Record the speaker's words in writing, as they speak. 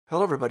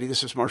Hello, everybody.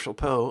 This is Marshall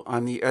Poe.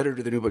 I'm the editor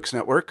of the New Books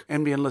Network.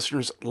 NBN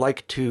listeners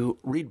like to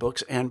read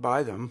books and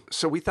buy them.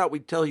 So we thought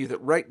we'd tell you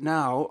that right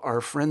now, our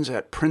friends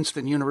at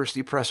Princeton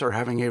University Press are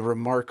having a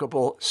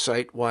remarkable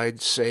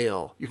site-wide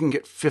sale. You can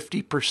get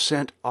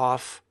 50%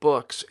 off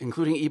books,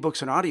 including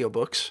ebooks and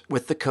audiobooks,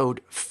 with the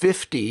code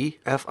 50,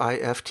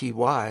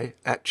 F-I-F-T-Y,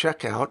 at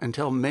checkout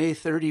until May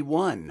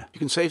 31. You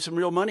can save some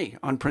real money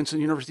on Princeton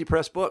University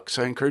Press books.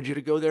 I encourage you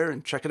to go there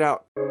and check it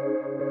out.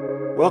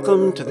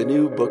 Welcome to the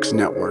New Books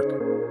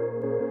Network.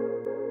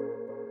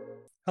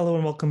 Hello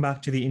and welcome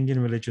back to the Indian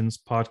Religions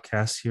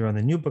podcast here on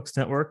the New Books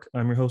Network.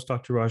 I'm your host,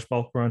 Dr. Raj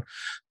Balkaran.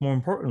 More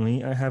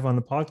importantly, I have on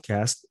the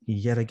podcast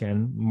yet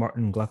again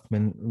Martin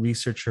Gluckman,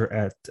 researcher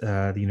at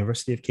the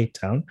University of Cape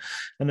Town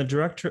and the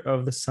director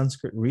of the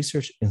Sanskrit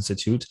Research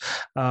Institute.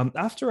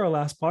 After our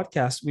last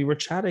podcast, we were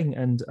chatting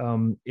and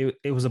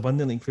it was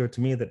abundantly clear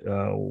to me that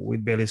we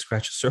barely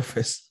scratched the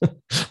surface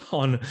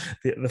on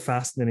the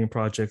fascinating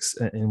projects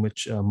in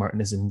which Martin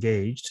is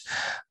engaged.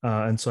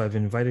 And so I've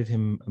invited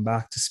him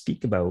back to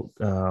speak about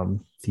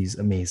these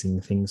amazing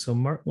things. So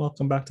Martin,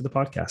 welcome back to the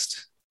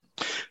podcast.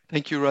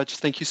 Thank you, Raj.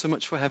 Thank you so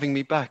much for having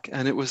me back.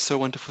 And it was so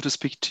wonderful to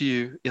speak to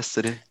you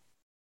yesterday.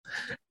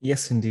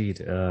 Yes,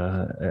 indeed.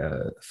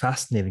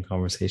 Fascinating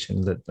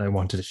conversation that I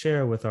wanted to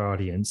share with our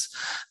audience.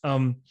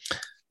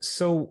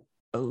 So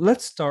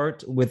let's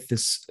start with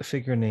this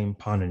figure named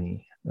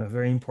Panini, a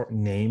very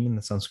important name in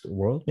the Sanskrit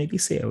world. Maybe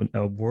say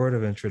a word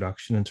of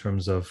introduction in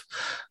terms of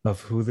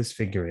who this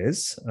figure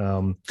is,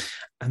 and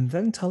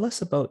then tell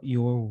us about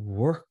your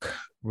work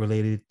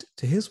related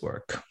to his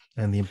work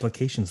and the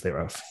implications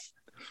thereof.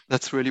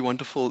 That's really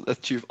wonderful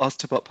that you've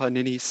asked about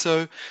Panini.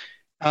 So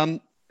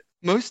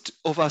most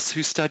of us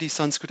who study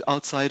Sanskrit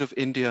outside of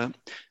India,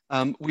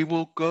 we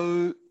will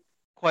go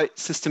quite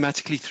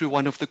systematically through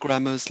one of the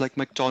grammars like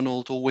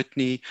MacDonald or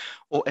Whitney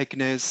or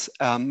Egnes,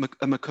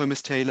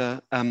 McComas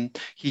Taylor.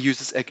 He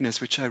uses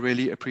Egnes, which I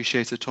really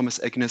appreciated. Thomas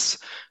Egnes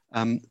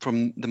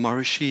from the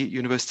Maharishi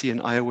University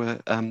in Iowa,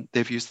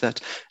 they've used that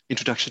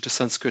introduction to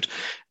Sanskrit.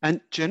 And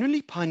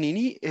generally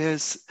Panini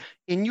is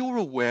in your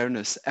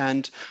awareness,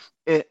 and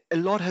a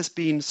lot has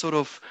been sort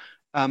of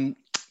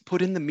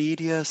put in the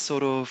media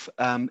sort of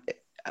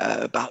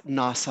about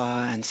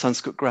Nasa and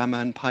Sanskrit grammar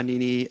and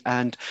Panini,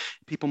 and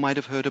people might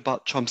have heard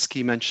about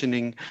Chomsky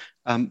mentioning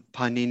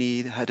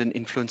Panini had an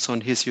influence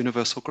on his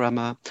universal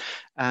grammar,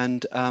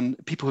 and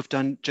people who've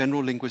done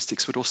general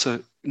linguistics would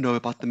also know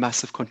about the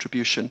massive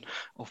contribution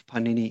of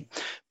Panini.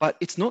 But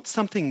it's not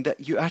something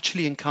that you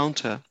actually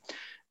encounter.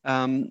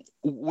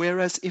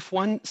 Whereas if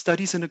one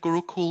studies in a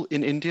Gurukul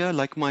in India,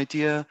 like my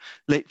dear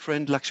late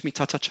friend Lakshmi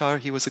Tatachar,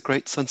 he was a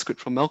great Sanskrit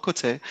from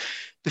Melkote,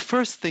 the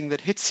first thing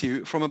that hits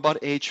you from about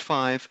age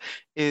 5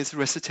 is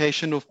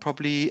recitation of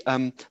probably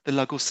the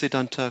Laghu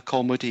Siddhanta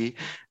Kaumudi.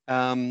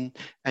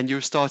 And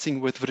you're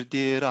starting with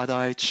Vridir,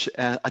 Adaich,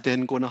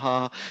 Aden,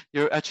 Gunaha.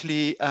 You're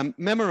actually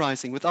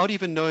memorizing without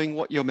even knowing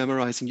what you're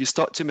memorizing. You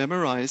start to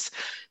memorize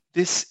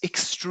this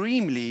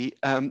extremely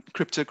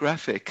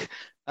cryptographic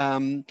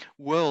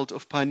world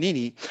of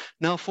Panini.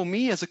 Now, for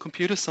me as a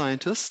computer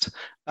scientist,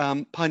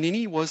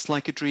 Panini was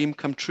like a dream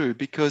come true,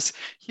 because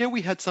here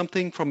we had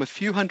something from a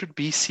few hundred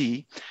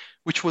BC,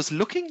 which was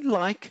looking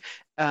like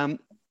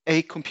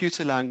a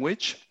computer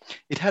language.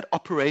 It had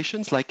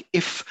operations like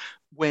if,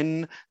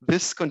 when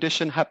this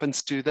condition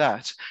happens, do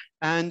that.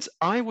 And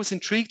I was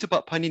intrigued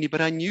about Panini,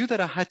 but I knew that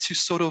I had to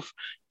sort of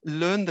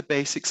learn the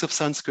basics of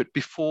Sanskrit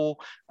before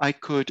I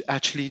could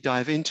actually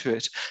dive into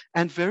it.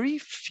 And very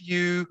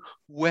few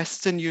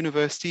Western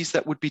universities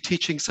that would be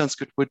teaching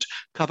Sanskrit would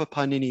cover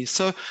Panini.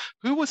 So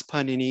who was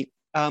Panini?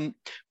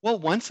 Well,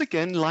 once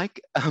again, like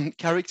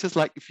characters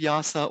like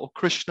Vyasa or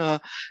Krishna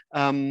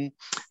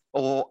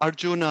or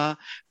Arjuna,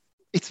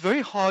 it's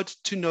very hard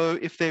to know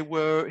if they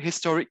were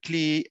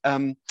historically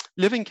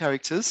living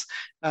characters,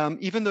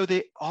 even though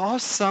there are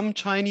some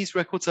Chinese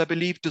records, I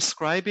believe,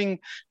 describing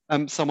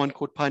someone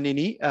called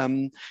Panini,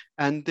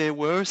 and there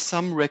were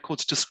some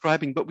records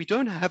describing, but we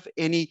don't have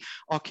any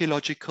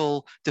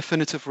archaeological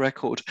definitive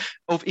record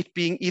of it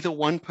being either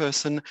one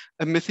person,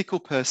 a mythical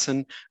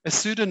person, a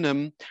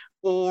pseudonym,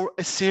 or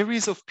a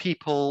series of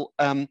people.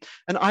 And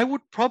I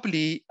would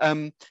probably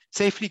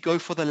safely go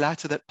for the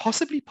latter, that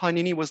possibly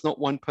Panini was not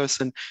one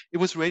person. It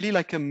was really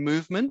like a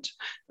movement.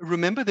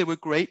 Remember, there were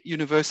great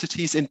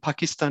universities in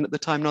Pakistan at the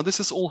time. Now, this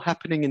is all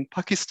happening in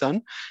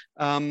Pakistan,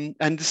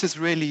 and this is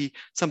really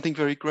something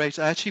very great.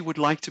 I actually would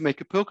like to make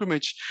a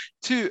pilgrimage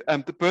to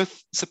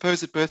the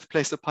supposed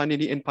birthplace of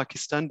Panini in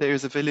Pakistan. There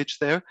is a village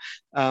there,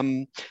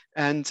 and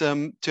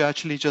to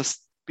actually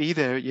just be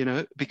there,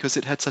 because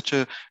it had such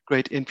a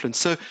great influence.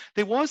 So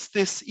there was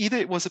this, either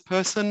it was a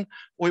person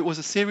or it was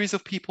a series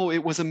of people,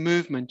 it was a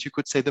movement, you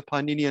could say, the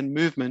Paninian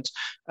movement,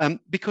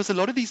 because a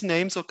lot of these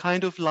names are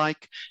kind of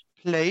like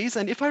plays.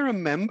 And if I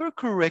remember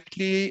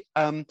correctly,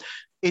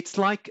 it's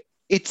like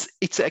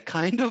it's a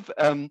kind of,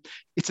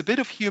 it's a bit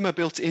of humor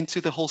built into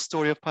the whole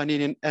story of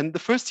Panini. And the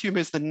first humor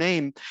is the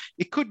name.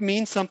 It could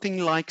mean something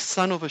like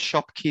son of a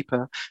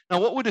shopkeeper. Now,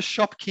 what would a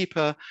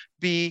shopkeeper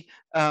be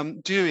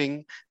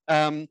doing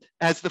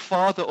as the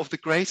father of the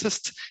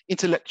greatest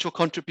intellectual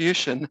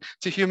contribution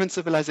to human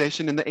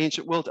civilization in the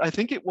ancient world. I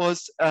think it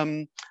was,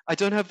 I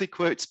don't have the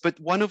quotes, but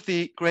one of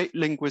the great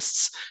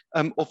linguists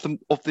of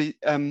the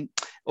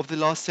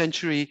last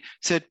century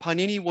said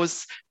Panini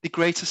was the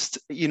greatest,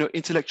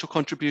 intellectual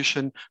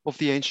contribution of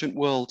the ancient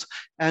world.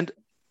 And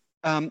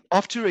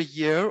after a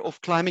year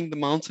of climbing the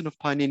mountain of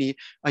Panini,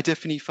 I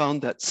definitely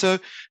found that. So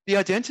the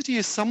identity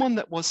is someone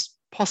that was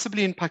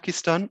possibly in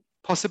Pakistan,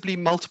 possibly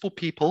multiple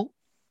people.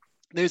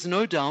 There's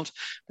no doubt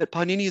that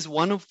Panini is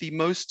one of the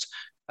most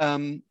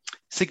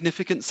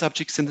significant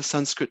subjects in the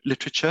Sanskrit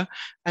literature,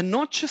 and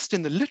not just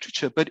in the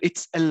literature, but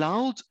it's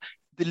allowed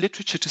the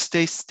literature to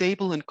stay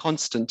stable and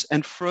constant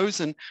and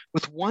frozen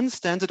with one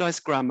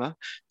standardized grammar,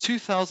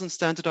 2,000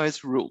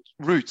 standardized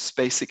roots,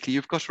 basically.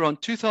 You've got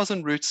around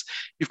 2,000 roots,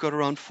 you've got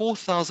around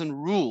 4,000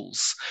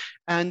 rules,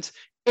 and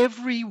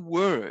every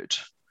word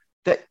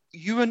that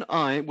you and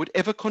I would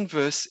ever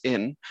converse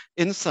in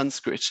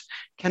Sanskrit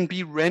can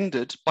be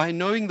rendered by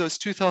knowing those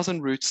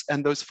 2,000 roots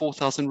and those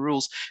 4,000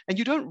 rules. And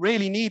you don't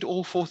really need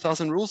all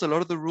 4,000 rules. A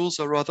lot of the rules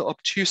are rather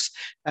obtuse.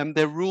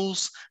 They're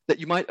rules that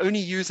you might only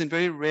use in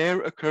very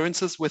rare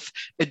occurrences with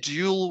a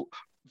dual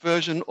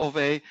version of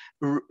a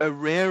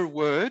rare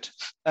word.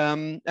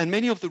 And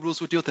many of the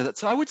rules will deal with that.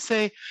 So I would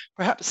say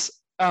perhaps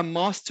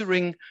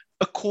mastering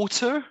a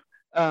quarter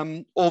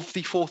of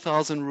the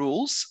 4,000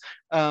 rules,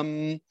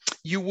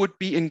 you would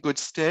be in good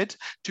stead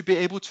to be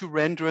able to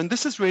render. And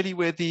this is really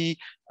where the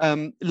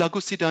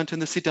Laghu Siddhanta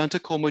and the Siddhanta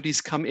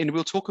Kaumudis come in.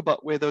 We'll talk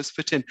about where those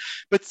fit in.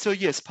 But so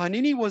yes,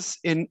 Panini was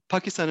in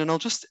Pakistan, and I'll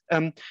just,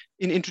 in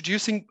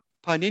introducing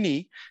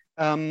Panini,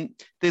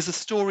 there's a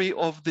story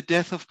of the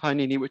death of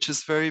Panini, which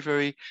is very,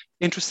 very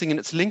interesting, and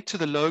it's linked to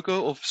the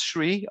logo of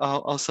SRI,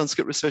 our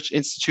Sanskrit Research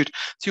Institute.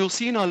 So you'll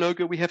see in our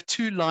logo, we have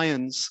two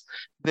lions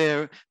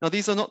there. Now,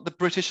 these are not the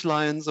British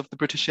lions of the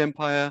British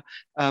Empire.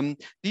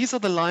 These are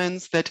the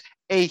lions that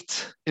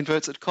ate,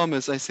 inverted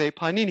commas, I say,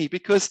 Panini,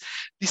 because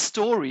the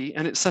story,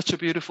 and it's such a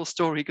beautiful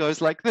story,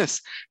 goes like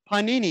this.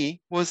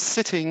 Panini was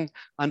sitting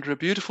under a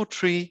beautiful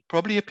tree,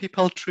 probably a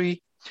peepal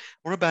tree,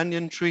 or a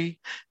banyan tree,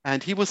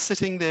 and he was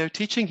sitting there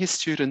teaching his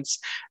students,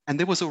 and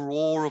there was a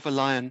roar of a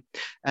lion,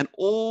 and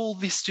all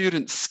the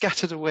students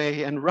scattered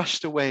away and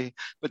rushed away,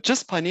 but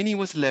just Panini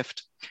was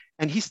left,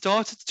 and he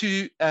started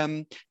to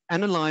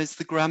analyze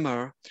the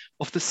grammar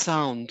of the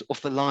sound of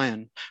the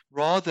lion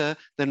rather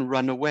than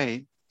run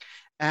away.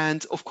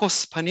 And of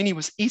course, Panini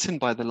was eaten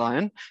by the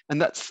lion,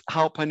 and that's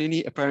how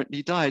Panini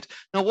apparently died.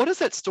 Now, what does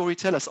that story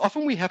tell us?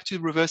 Often we have to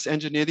reverse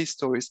engineer these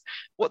stories.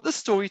 What the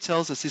story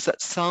tells us is that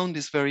sound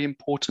is very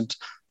important.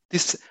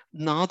 This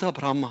Nada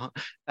Brahma.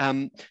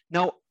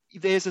 Now,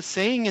 there's a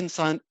saying in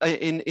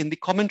the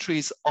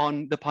commentaries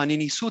on the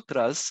Panini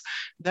Sutras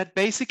that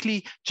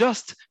basically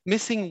just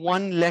missing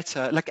one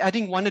letter, like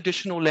adding one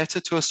additional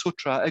letter to a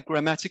sutra, a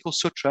grammatical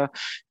sutra,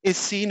 is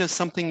seen as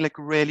something like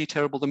really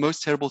terrible, the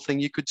most terrible thing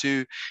you could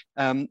do.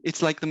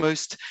 It's like the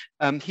most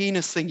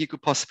heinous thing you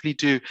could possibly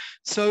do.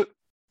 So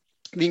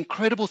the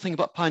incredible thing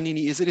about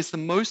Panini is it is the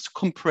most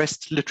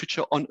compressed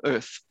literature on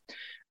earth.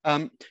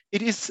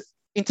 It is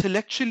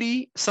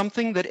intellectually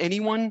something that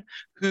anyone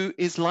who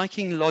is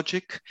liking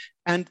logic,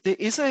 and there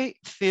is a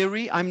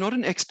theory, I'm not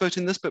an expert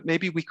in this, but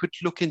maybe we could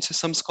look into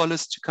some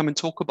scholars to come and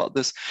talk about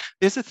this.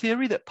 There's a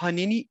theory that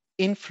Panini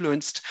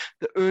influenced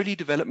the early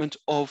development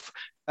of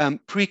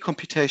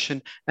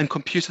pre-computation and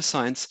computer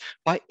science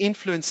by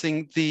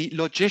influencing the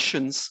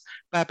logicians,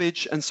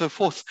 Babbage and so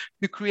forth,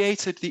 who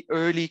created the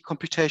early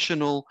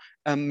computational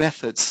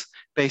methods,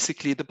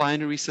 basically the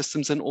binary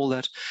systems and all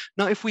that.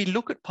 Now, if we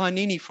look at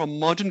Panini from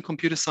modern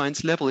computer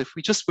science level, if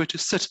we just were to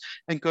sit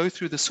and go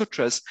through the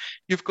sutras,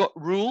 you've got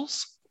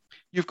rules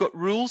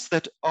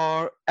that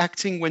are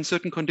acting when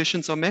certain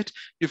conditions are met,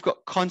 you've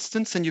got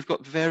constants, and you've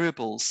got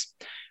variables.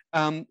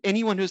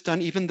 Anyone who's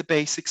done even the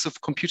basics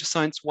of Computer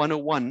Science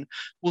 101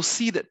 will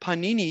see that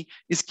Panini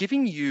is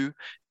giving you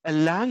a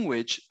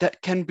language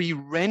that can be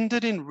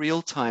rendered in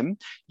real time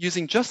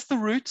using just the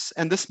roots,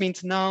 and this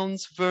means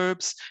nouns,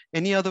 verbs,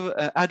 any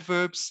other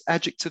adverbs,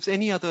 adjectives,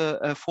 any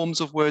other forms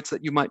of words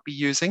that you might be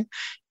using.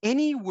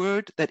 Any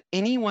word that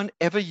anyone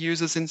ever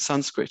uses in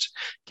Sanskrit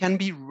can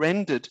be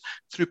rendered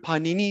through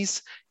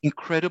Panini's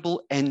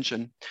incredible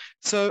engine.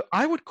 So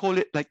I would call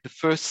it like the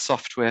first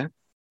software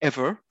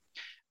ever.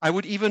 I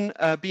would even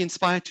be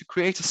inspired to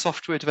create a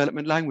software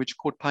development language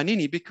called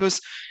Panini,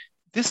 because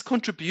this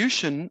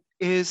contribution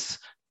is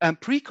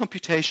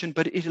pre-computation,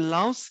 but it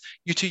allows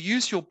you to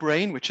use your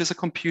brain, which is a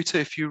computer.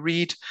 If you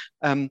read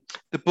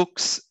the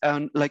books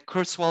like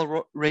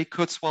Kurzweil, Ray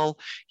Kurzweil,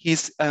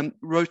 he's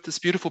wrote this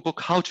beautiful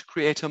book, How to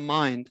Create a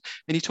Mind.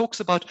 And he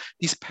talks about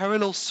these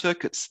parallel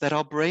circuits that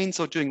our brains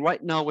are doing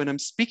right now. When I'm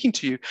speaking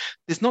to you,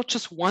 there's not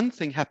just one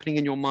thing happening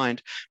in your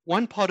mind.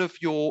 One part of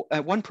your,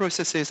 one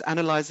process is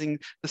analyzing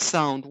the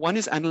sound. One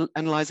is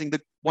analyzing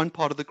the one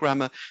part of the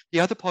grammar. The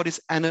other part is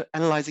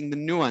analyzing the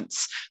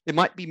nuance. There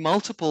might be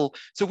multiple.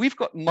 So we've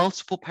got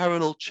multiple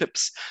parallel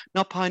chips.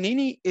 Now,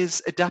 Panini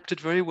is adapted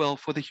very well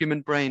for the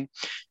human brain.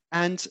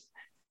 And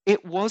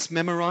it was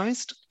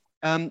memorized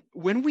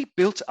when we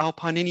built our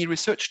Panini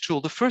research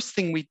tool, the first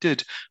thing we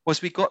did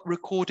was we got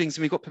recordings,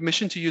 and we got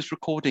permission to use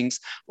recordings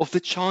of the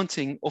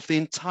chanting of the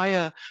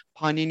entire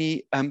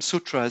Panini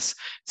sutras.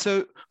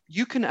 So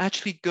you can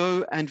actually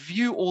go and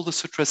view all the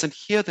sutras and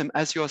hear them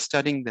as you are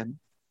studying them.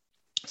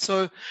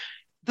 So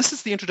this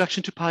is the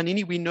introduction to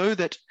Panini. We know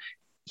that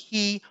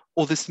he,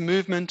 or this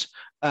movement,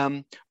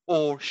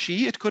 or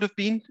she, it could have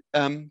been,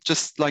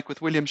 just like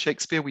with William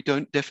Shakespeare, we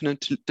don't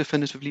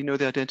definitively know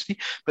the identity,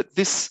 but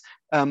this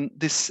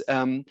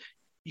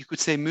you could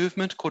say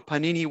movement called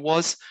Panini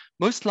was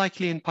most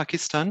likely in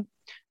Pakistan,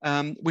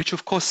 which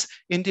of course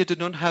India did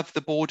not have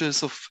the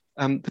borders of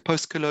the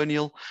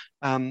post-colonial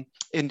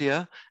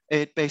India.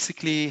 It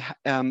basically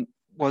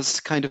was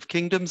kind of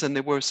kingdoms, and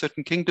there were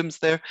certain kingdoms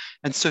there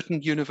and certain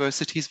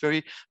universities.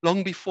 Very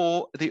long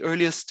before the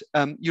earliest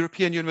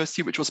European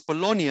university, which was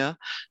Bologna,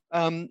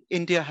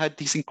 India had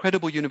these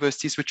incredible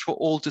universities which were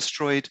all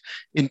destroyed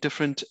in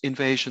different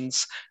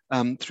invasions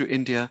through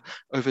India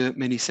over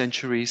many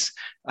centuries.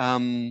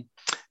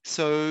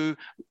 So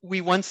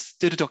we once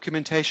did a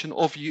documentation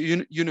of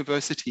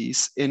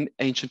universities in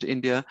ancient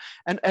India.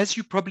 And as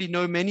you probably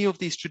know, many of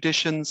these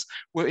traditions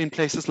were in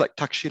places like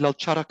Takshila,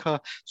 Charaka,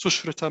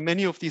 Sushruta,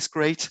 many of these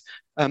great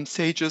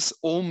sages,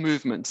 all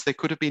movements. They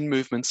could have been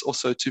movements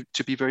also,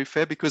 to be very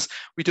fair, because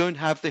we don't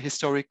have the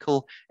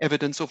historical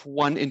evidence of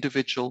one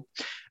individual.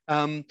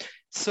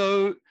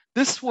 So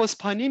this was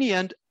Panini.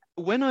 And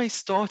when I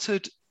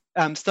started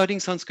studying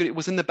Sanskrit, it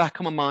was in the back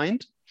of my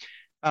mind.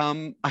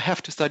 I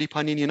have to study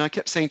Panini. And I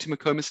kept saying to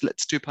McComas,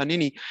 let's do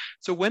Panini.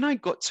 So when I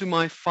got to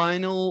my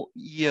final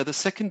year, the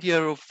second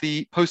year of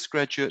the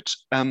postgraduate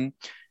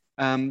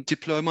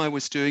diploma I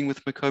was doing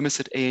with McComas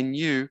at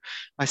ANU,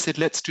 I said,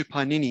 let's do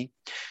Panini.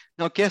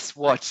 Now, guess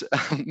what?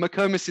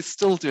 McComas is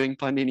still doing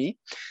Panini.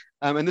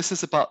 And this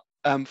is about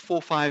 4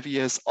 or 5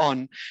 years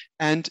on.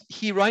 And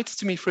he writes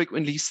to me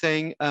frequently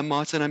saying,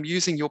 Martin, I'm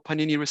using your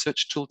Panini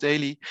research tool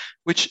daily,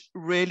 which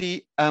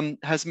really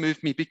has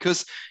moved me,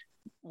 because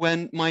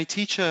when my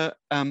teacher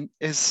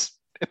is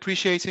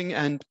appreciating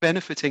and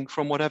benefiting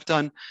from what I've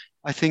done,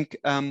 I think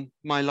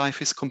my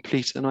life is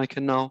complete, and I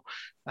can now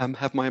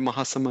have my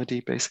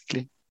Mahasamadhi,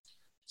 basically.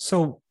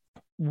 So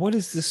what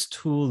is this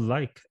tool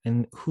like,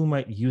 and who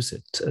might use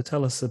it?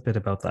 Tell us a bit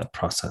about that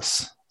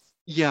process.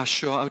 Yeah,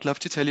 sure. I would love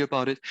to tell you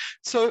about it.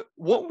 So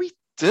what we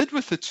did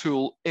with the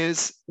tool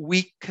is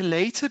we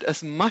collated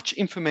as much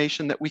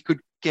information that we could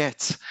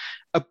get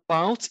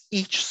about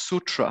each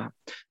sutra.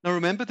 Now,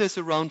 remember, there's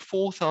around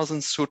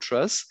 4,000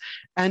 sutras,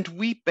 and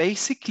we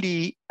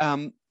basically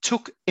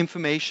took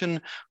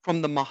information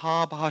from the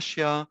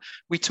Mahabhashya.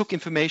 We took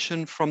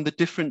information from the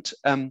different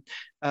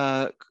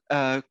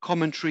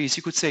commentaries,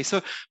 you could say. So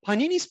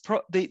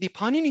the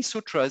Panini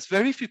Sutras,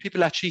 very few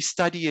people actually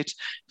study it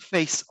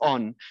face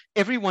on.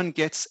 Everyone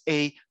gets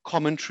a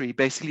commentary,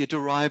 basically a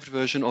derived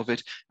version of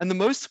it. And the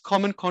most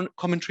common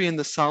commentary in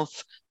the South,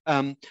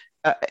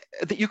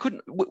 that you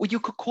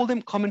could call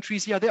them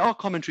commentaries. Yeah, they are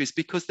commentaries,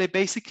 because they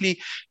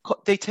basically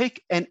they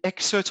take an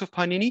excerpt of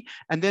Panini,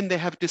 and then they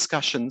have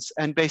discussions,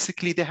 and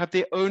basically they have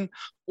their own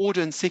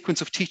order and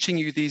sequence of teaching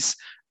you these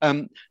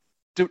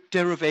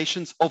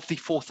derivations of the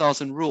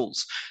 4,000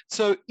 rules.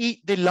 So the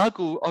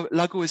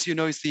Lagu, as you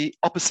know, is the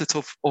opposite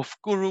of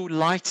Guru,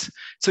 light.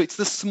 So it's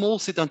the small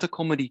Siddhanta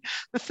Kaumudi.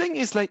 The thing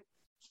is, like,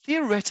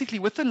 theoretically,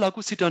 with the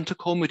Lagu Siddhanta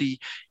Kaumudi,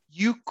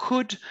 you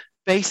could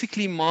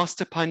basically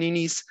master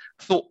Panini's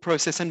thought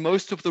process and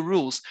most of the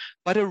rules,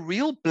 but a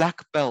real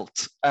black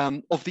belt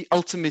of the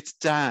ultimate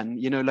Dan,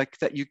 like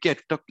that you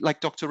get, like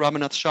Dr.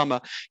 Ramanath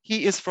Sharma,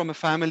 he is from a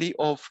family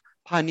of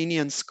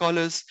Paninian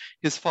scholars.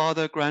 His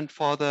father,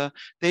 grandfather,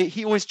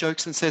 he always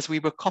jokes and says we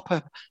were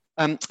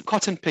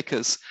cotton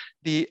pickers.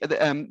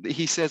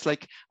 He says,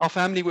 like, our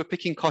family were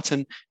picking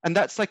cotton, and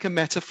that's like a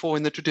metaphor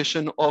in the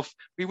tradition of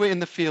we were in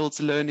the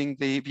fields learning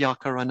the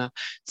Vyakarana.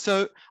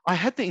 So I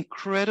had the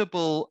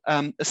incredible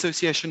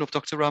association of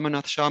Dr.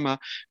 Ramanath Sharma,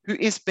 who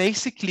is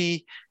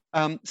basically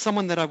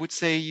someone that I would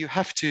say you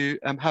have to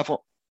have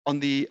on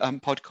the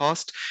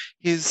podcast.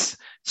 His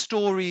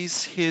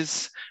stories, he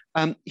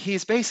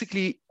is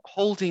basically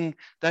holding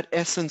that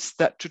essence,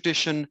 that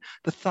tradition,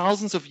 the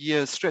thousands of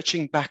years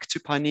stretching back to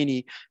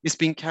Panini is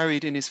being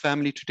carried in his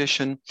family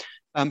tradition.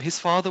 His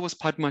father was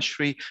Padma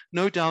Shri.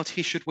 No doubt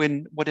he should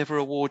win whatever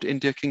award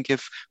India can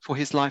give for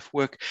his life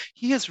work.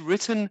 He has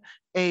written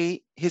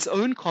his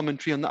own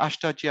commentary on the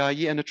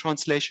Ashtadhyayi and a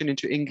translation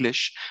into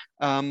English.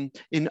 I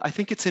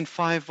think it's in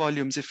 5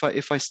 volumes,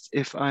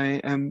 if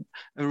I am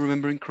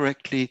remembering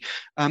correctly.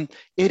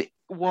 It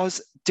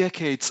was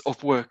decades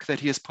of work that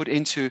he has put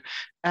into.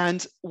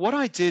 And what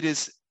I did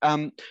is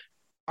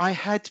I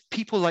had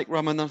people like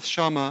Ramanath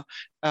Sharma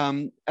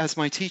as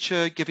my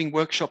teacher giving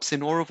workshops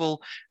in Oraval.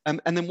 And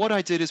then what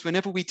I did is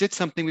whenever we did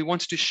something, we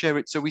wanted to share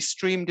it. So we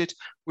streamed it,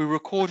 we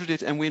recorded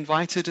it, and we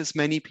invited as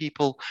many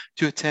people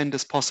to attend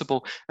as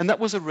possible. And that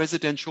was a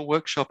residential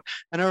workshop.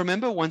 And I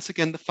remember once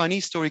again the funny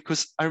story,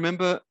 because I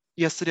remember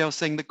yesterday I was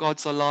saying the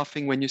gods are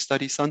laughing when you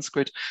study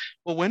Sanskrit.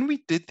 Well, when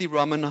we did the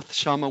Ramanath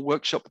Sharma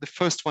workshop, the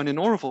first one in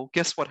Oraval,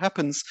 guess what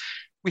happens?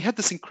 we had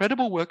this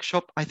incredible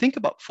workshop. I think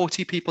about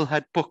 40 people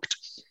had booked.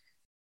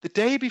 The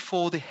day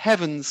before, the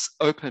heavens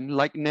opened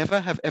like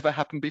never have ever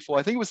happened before.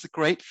 I think it was the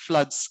great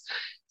floods.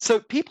 So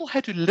people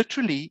had to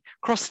literally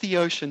cross the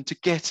ocean to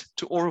get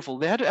to Oroville.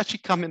 They had to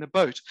actually come in a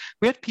boat.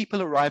 We had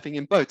people arriving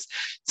in boats.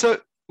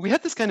 So we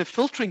had this kind of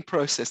filtering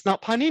process. Now,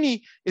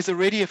 Panini is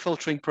already a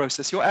filtering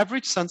process. Your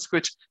average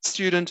Sanskrit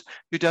student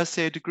who does,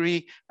 say, a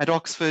degree at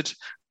Oxford,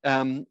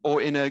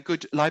 or in a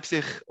good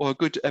Leipzig or a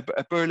good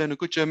Berlin, a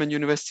good German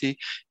university,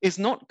 is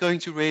not going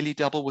to really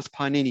double with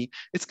Panini.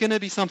 It's going to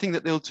be something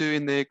that they'll do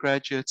in their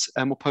graduate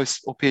or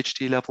post or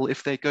PhD level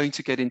if they're going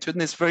to get into it.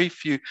 And there's very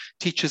few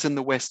teachers in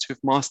the West who've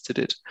mastered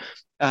it.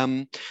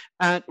 And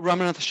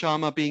Ramanatha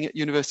Sharma being at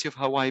University of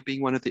Hawaii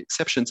being one of the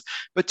exceptions.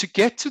 But to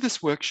get to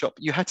this workshop,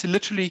 you had to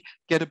literally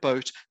get a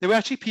boat. There were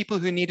actually people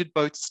who needed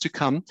boats to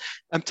come.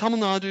 Tamil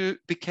Nadu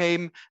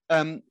became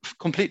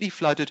completely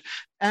flooded.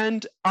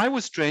 And I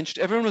was drenched,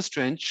 everyone was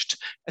drenched.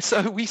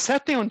 So we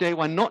sat there on day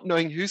one, not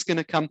knowing who's going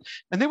to come.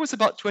 And there was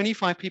about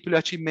 25 people who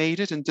actually made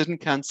it and didn't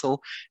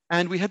cancel.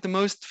 And we had the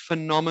most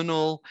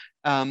phenomenal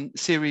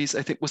series.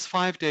 I think it was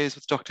 5 days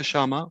with Dr.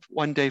 Sharma,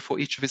 1 day for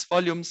each of his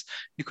volumes,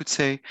 you could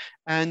say.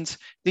 And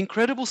the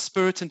incredible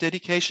spirit and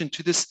dedication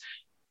to this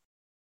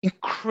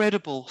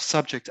incredible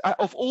subject.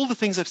 Of all the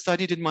things I've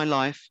studied in my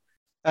life,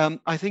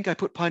 I think I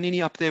put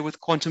Panini up there with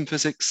quantum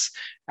physics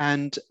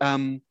and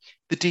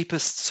the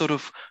deepest sort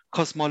of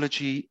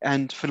cosmology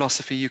and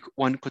philosophy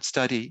one could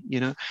study,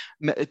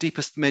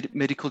 deepest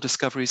medical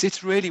discoveries.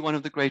 It's really one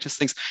of the greatest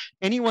things.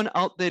 Anyone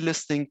out there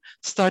listening,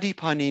 study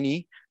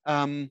Panini.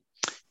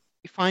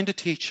 Find a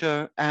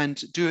teacher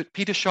and do it.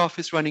 Peter Scharf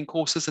is running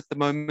courses at the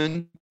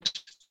moment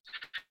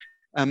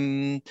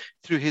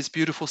through his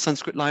beautiful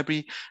Sanskrit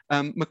library.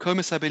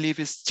 McComas, I believe,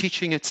 is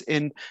teaching it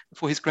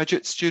for his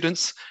graduate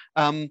students.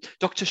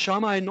 Dr.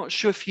 Sharma, I'm not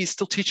sure if he's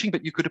still teaching,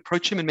 but you could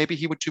approach him and maybe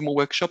he would do more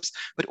workshops.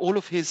 But all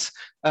of his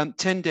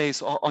 10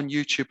 days are on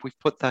YouTube. We've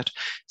put that.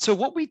 So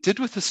what we did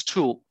with this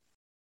tool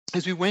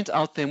is we went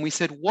out there and we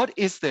said, what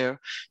is there?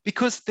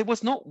 Because there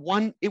was not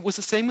one, it was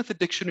the same with the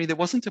dictionary. There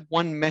wasn't a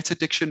one meta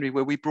dictionary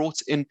where we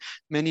brought in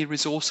many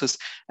resources.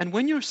 And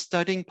when you're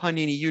studying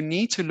Panini, you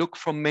need to look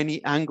from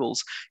many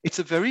angles. It's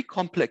a very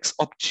complex,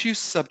 obtuse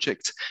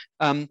subject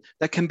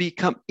that can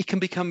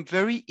become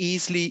very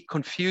easily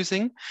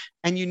confusing.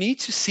 And you need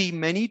to see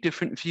many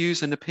different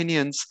views and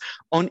opinions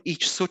on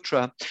each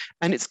sutra.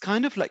 And it's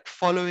kind of like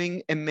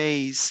following a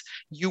maze.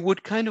 You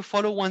would kind of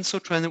follow one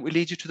sutra and it would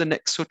lead you to the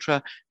next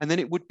sutra. And then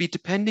it would be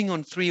depending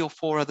on 3 or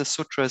 4 other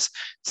sutras.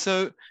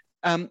 So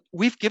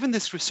we've given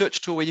this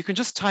research tool where you can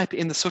just type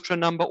in the sutra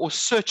number or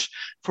search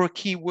for a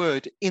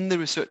keyword in the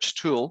research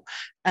tool,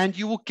 and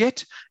you will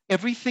get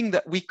everything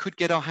that we could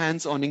get our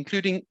hands on,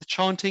 including the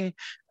chanting.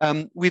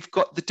 We've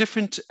got the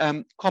different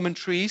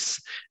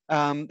commentaries,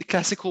 the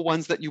classical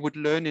ones that you would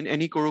learn in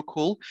any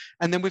Gurukul.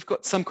 And then we've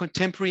got some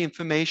contemporary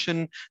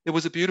information. There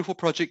was a beautiful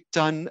project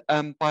done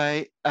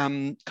by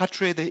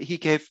Katre that he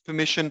gave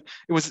permission.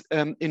 It was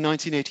in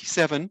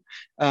 1987.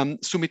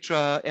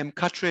 Sumitra M.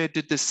 Katre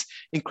did this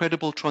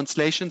incredible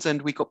translations,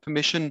 and we got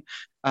permission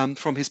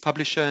from his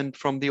publisher and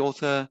from the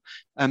author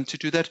to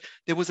do that.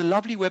 There was a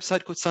lovely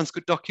website called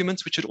Sanskrit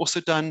Documents, which had also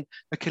done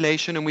a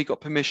collation, and we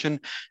got permission.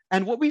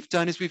 And what we've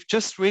done is we've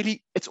just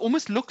really, it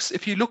almost looks,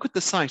 if you look at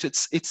the site,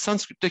 it's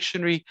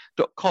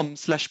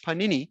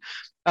sanskritdictionary.com/Panini.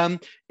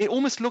 It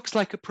almost looks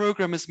like a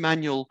programmer's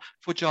manual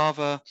for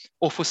Java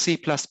or for C++,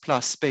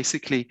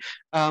 basically.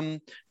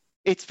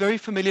 It's very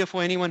familiar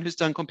for anyone who's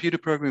done computer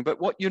programming, but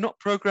what you're not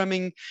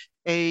programming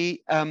a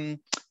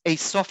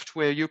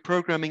software, you're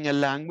programming a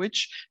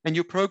language, and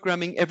you're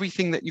programming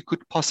everything that you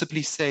could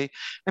possibly say.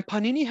 And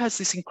Panini has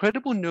these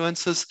incredible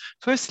nuances.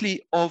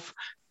 Firstly,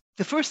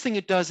 the first thing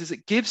it does is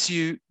it gives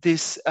you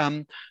this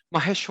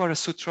Maheshwara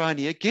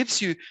Sutrani. It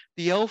gives you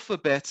the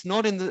alphabet,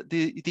 not in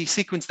the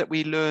sequence that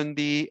we learn,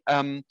 the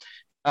I,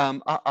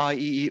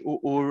 E,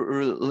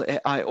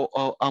 I,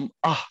 O,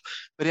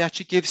 but it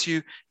actually gives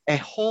you a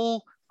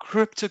whole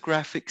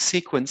cryptographic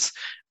sequence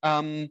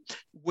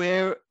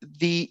where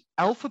the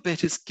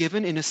alphabet is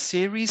given in a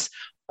series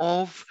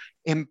of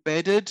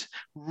embedded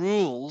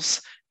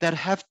rules that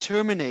have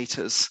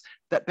terminators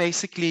that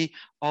basically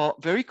are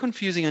very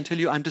confusing until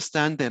you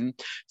understand them.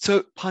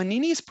 So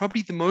Panini is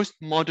probably the most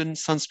modern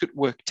Sanskrit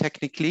work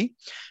technically.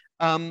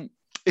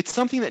 It's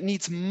something that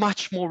needs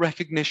much more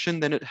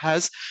recognition than it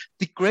has.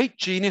 The great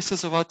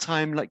geniuses of our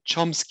time, like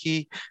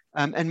Chomsky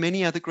and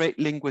many other great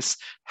linguists,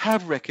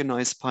 have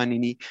recognized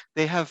Panini.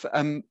 They have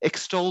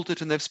extolled it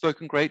and they've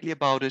spoken greatly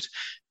about it.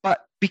 But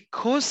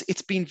because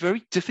it's been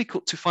very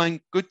difficult to find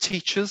good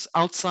teachers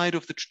outside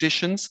of the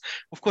traditions,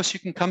 of course, you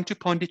can come to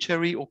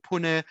Pondicherry or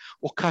Pune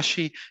or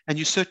Kashi, and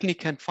you certainly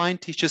can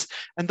find teachers.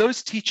 And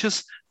those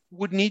teachers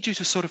would need you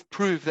to sort of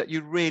prove that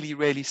you're really,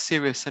 really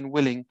serious and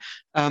willing.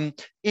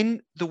 In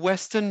the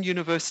Western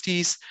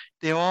universities,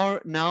 there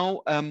are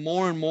now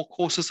more and more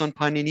courses on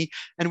Panini,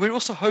 and we're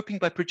also hoping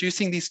by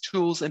producing these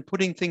tools and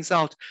putting things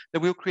out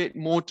that we'll create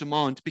more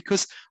demand,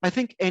 because I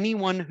think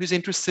anyone who's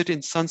interested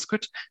in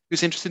Sanskrit,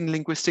 who's interested in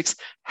linguistics,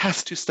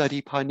 has to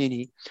study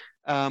Panini.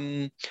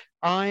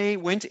 I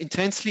went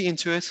intensely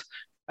into it.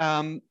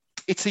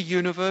 It's a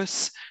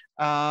universe.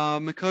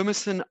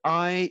 McComas and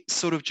I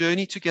sort of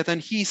journey together,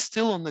 and he's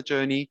still on the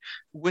journey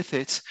with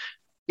it.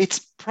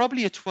 It's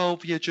probably a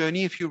 12-year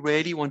journey if you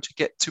really want to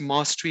get to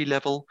mastery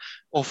level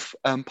of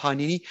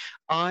Panini.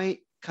 I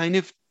kind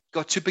of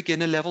got to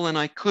beginner level, and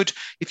I could,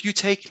 if you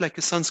take like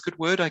a Sanskrit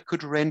word, I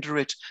could render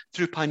it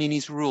through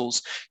Panini's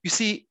rules. You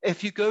see,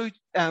 if you go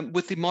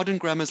with the modern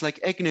grammars like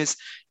Egnes,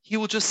 he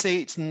will just say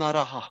it's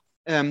naraha.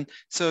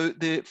 So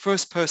the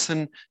first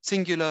person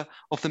singular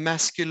of the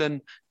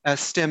masculine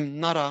stem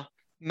nara,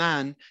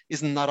 man,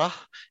 is nara.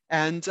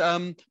 And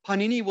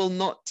Panini will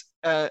not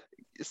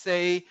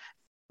say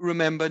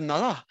remember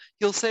nara.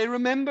 He'll say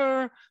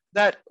remember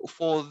that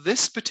for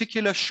this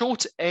particular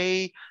short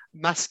a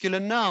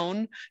masculine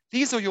noun,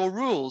 these are your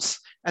rules,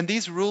 and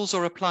these rules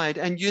are applied,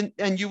 and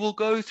you will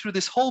go through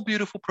this whole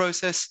beautiful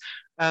process,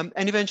 and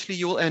eventually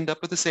you will end up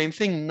with the same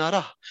thing,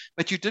 nara.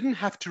 But you didn't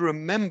have to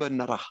remember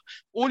nara.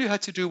 All you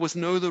had to do was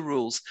know the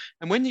rules,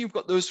 and when you've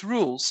got those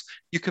rules,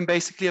 you can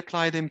basically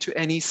apply them to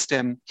any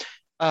stem.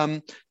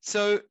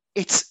 So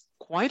it's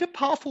quite a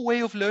powerful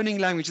way of learning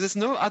language. There's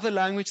no other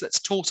language that's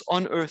taught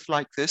on earth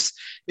like this.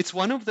 It's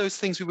one of those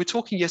things, we were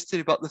talking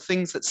yesterday about the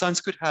things that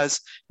Sanskrit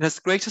has. It has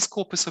the greatest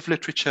corpus of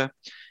literature.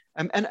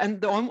 And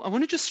I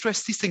want to just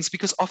stress these things,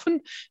 because often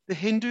the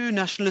Hindu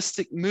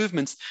nationalistic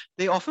movements,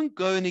 they often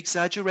go and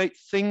exaggerate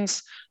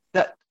things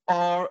that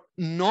are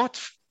not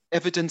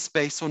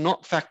evidence-based or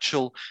not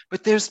factual,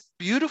 but there's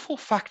beautiful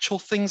factual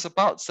things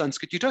about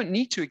Sanskrit. You don't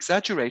need to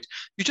exaggerate.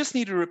 You just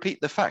need to repeat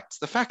the facts.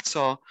 The facts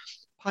are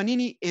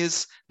Panini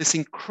is this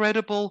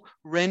incredible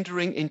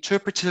rendering,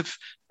 interpretive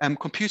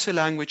computer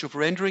language of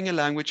rendering a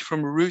language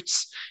from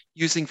roots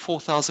using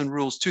 4,000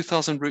 rules,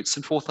 2,000 roots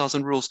and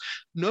 4,000 rules.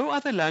 No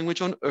other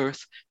language on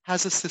earth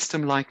has a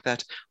system like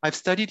that. I've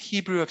studied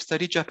Hebrew, I've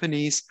studied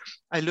Japanese.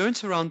 I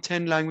learned around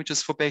 10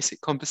 languages for basic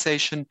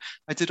conversation.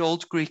 I did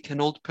Old Greek and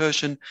Old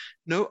Persian.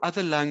 No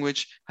other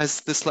language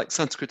has this like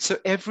Sanskrit. So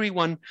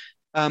everyone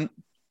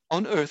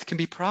on earth can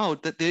be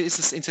proud that there is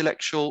this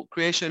intellectual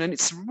creation, and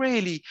it's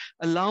really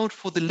allowed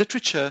for the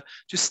literature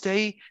to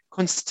stay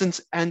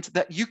constant, and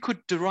that you could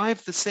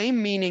derive the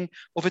same meaning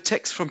of a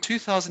text from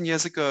 2,000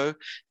 years ago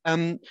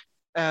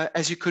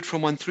as you could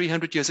from one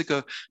 300 years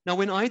ago. Now,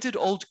 when I did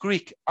Old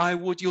Greek,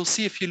 you'll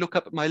see if you look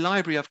up at my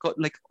library, I've got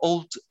like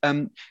Old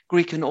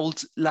Greek and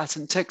Old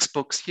Latin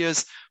textbooks.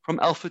 Here's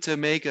from Alpha to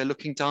Omega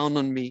looking down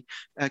on me,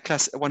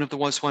 one of the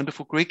most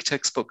wonderful Greek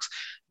textbooks.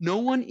 No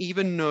one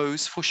even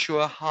knows for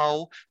sure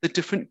how the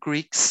different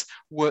Greeks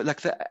were,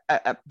 like the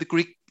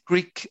Greek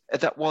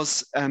that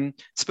was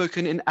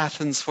spoken in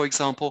Athens, for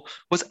example,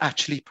 was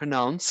actually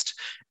pronounced.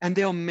 And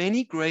there are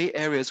many gray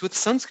areas. With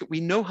Sanskrit, we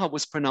know how it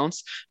was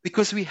pronounced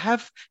because we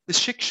have the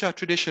Shiksha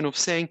tradition of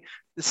saying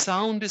the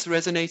sound is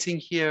resonating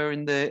here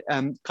in the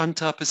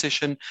Kanta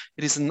position,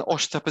 it is in the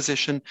Oshta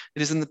position,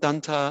 it is in the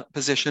Danta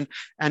position,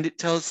 and it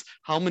tells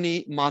how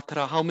many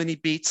matra, how many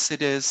beats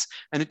it is,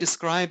 and it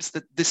describes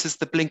that this is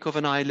the blink of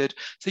an eyelid.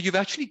 So you've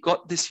actually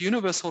got this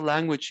universal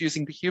language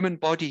using the human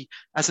body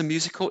as a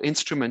musical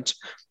instrument.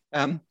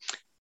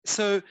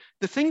 So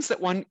the things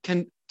that one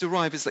can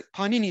derive is like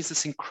Panini is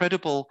this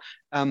incredible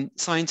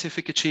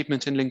scientific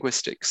achievement in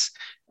linguistics.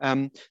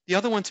 The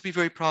other one to be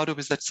very proud of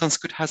is that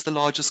Sanskrit has the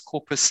largest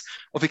corpus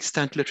of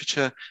extant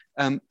literature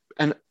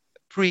and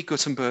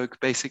pre-Gutenberg,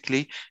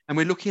 basically, and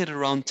we're looking at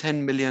around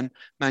 10 million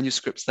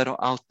manuscripts that are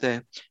out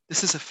there.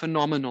 This is a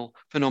phenomenal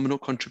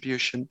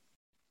contribution.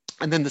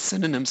 And then the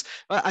synonyms,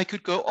 I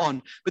could go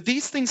on, but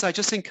these things I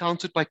just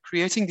encountered by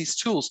creating these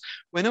tools.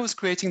 When I was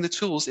creating the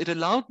tools, it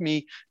allowed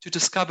me to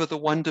discover the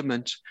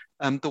wonderment,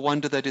 the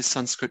wonder that is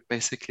Sanskrit,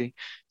 basically.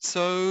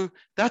 So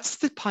that's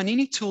the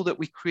Panini tool that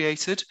we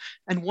created.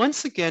 And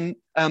once again,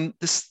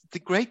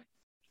 the great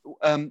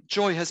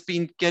joy has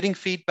been getting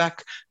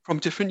feedback from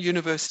different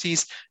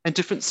universities and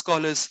different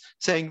scholars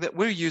saying that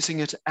we're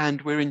using it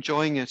and we're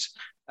enjoying it.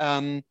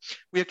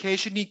 We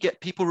occasionally get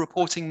people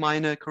reporting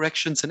minor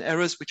corrections and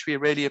errors, which we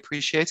really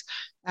appreciate.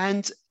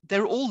 And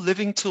they're all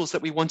living tools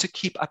that we want to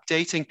keep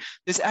updating.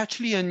 There's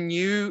actually a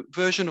new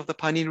version of the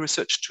Panini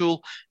Research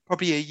Tool,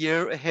 probably a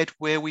year ahead,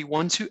 where we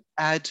want to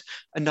add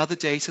another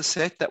data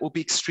set that will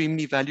be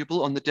extremely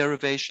valuable on the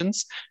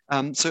derivations.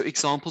 So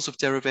examples of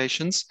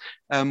derivations.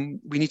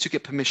 We need to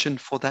get permission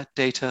for that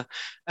data.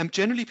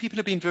 Generally, people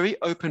have been very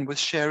open with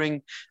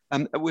sharing,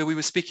 where we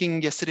were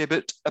speaking yesterday a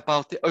bit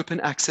about the open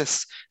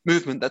access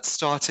movement that's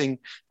starting.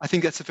 I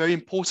think that's a very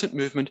important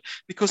movement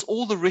because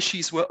all the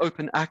rishis were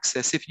open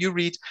access. If you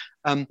read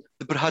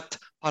the Brihat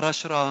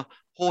Parashara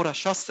Hora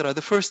Shastra,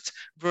 the first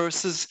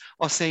verses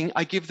are saying,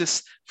 I give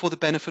this for the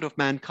benefit of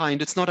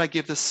mankind. It's not I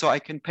give this so I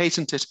can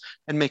patent it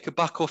and make a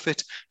buck off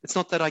it. It's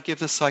not that I give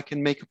this so I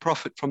can make a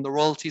profit from the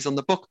royalties on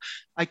the book.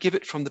 I give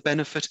it from the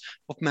benefit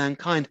of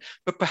mankind.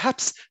 But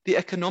perhaps the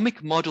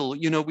economic model,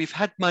 we've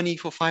had money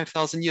for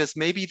 5,000 years.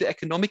 Maybe the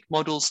economic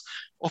models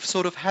of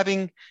sort of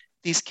having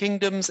these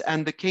kingdoms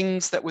and the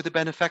kings that were the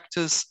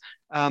benefactors,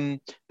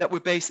 that were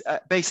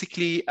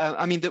basically,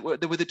 there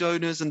were the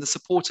donors and the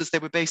supporters. They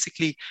were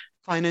basically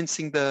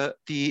financing the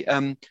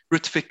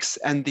Ritviks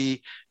and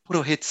the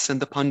Purohits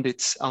and the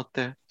Pandits out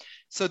there.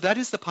 So that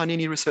is the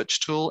Panini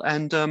research tool,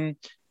 and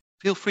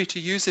feel free to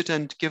use it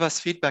and give us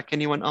feedback,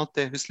 anyone out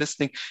there who's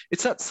listening.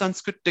 It's at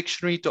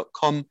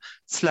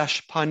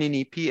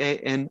sanskritdictionary.com/Panini,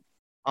 Panini.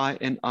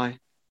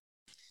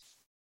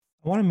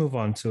 I want to move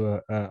on to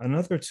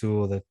another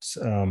tool that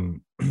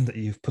that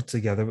you've put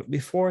together. But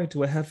before I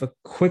do, I have a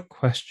quick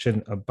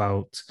question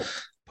about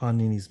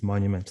Panini's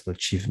monumental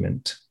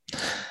achievement.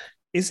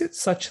 Is it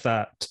such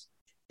that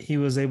he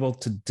was able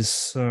to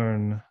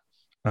discern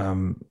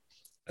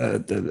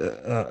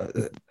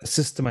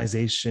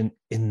systemization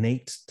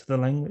innate to the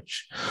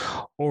language,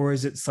 or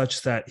is it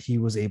such that he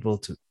was able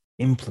to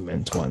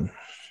implement one?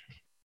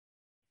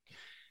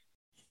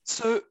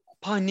 So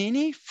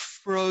Panini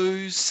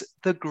froze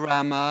the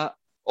grammar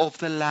of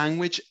the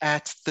language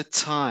at the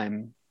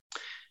time,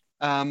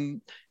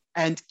 and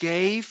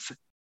gave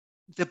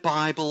the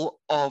Bible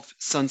of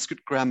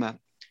Sanskrit grammar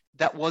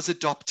that was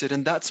adopted.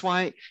 And that's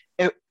why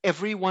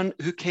everyone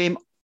who came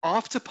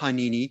after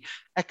Panini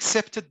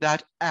accepted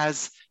that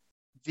as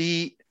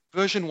the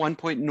version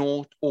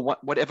 1.0, or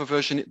whatever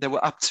version they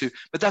were up to.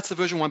 But that's the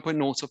version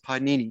 1.0 of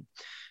Panini.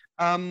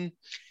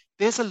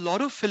 There's a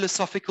lot of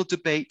philosophical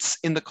debates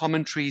in the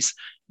commentaries.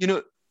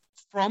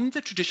 From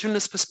the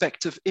traditionalist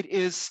perspective, it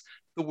is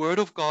the word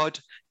of God.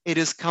 It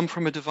has come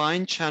from a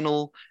divine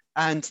channel,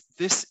 and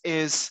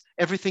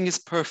everything is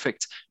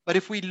perfect. But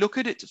if we look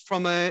at it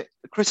from a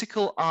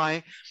critical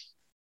eye,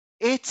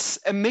 it's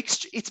a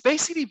mixture. It's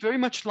basically very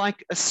much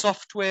like a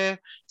software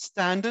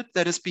standard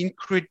that has been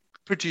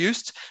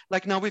produced.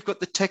 Like now we've got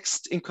the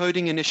text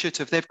encoding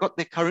initiative. They've got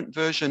their current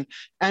version,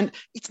 and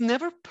it's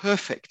never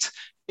perfect.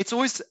 It's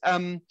always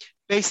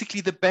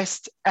basically the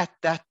best at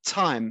that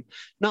time.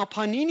 Now,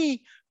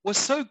 Panini was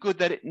so good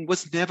that it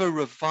was never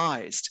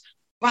revised.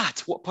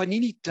 But what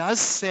Panini does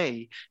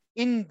say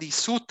in the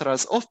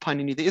sutras of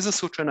Panini, there is a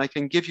sutra, and I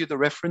can give you the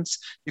reference.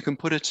 You can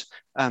put it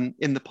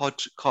in the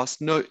podcast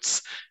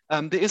notes.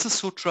 There is a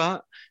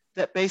sutra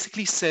that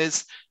basically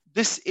says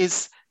this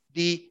is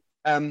the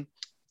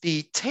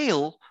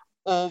tail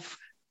of,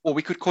 or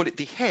we could call it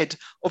the head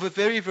of, a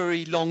very,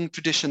 very long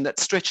tradition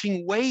that's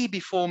stretching way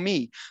before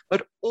me.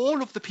 But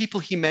all of the people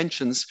he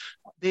mentions,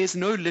 there's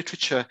no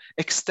literature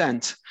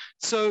extant.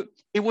 So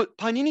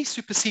Panini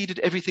superseded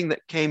everything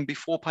that came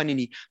before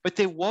Panini, but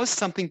there was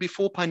something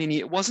before Panini.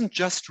 It wasn't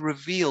just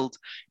revealed.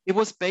 It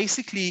was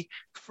basically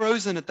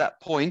frozen at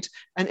that point,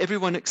 and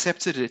everyone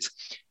accepted it.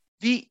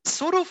 The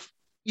sort of,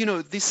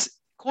 this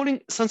calling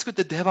Sanskrit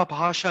the Deva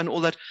Bhasha and all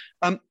that,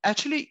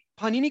 actually,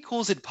 Panini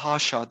calls it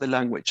Bhasha, the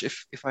language,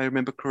 if I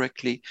remember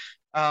correctly.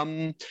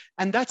 And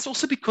that's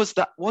also because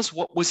that was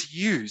what was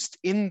used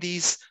in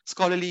these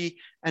scholarly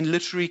and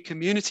literary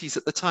communities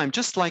at the time.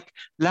 Just like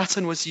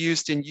Latin was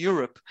used in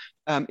Europe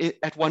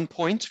at one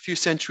point, a few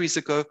centuries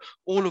ago,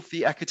 all of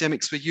the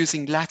academics were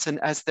using Latin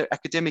as their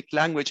academic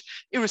language,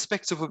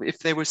 irrespective of if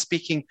they were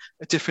speaking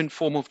a different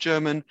form of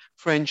German,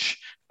 French,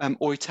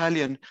 or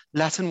Italian.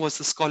 Latin was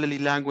the scholarly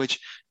language.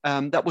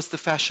 That was the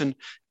fashion.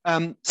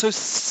 So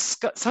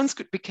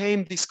Sanskrit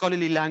became the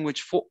scholarly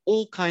language for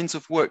all kinds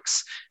of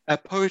works,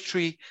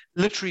 poetry,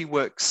 literary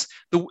works.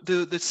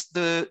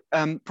 The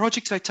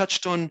project I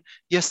touched on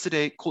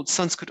yesterday called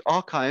Sanskrit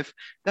Archive,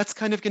 that's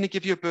kind of going to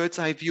give you a bird's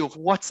eye view of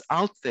what's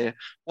out there.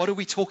 What are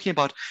we talking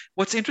about?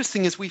 What's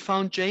interesting is we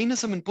found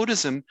Jainism and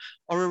Buddhism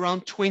are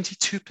around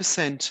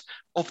 22%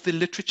 of the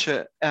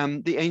literature,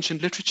 the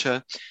ancient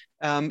literature,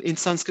 in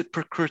Sanskrit,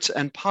 Prakrit,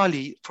 and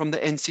Pali from the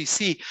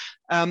NCC.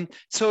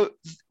 So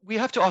we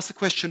have to ask the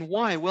question,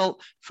 why?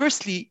 Well,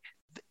 firstly,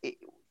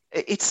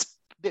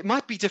 there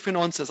might be different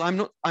answers.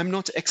 I'm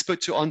not expert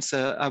to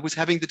answer. I was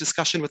having the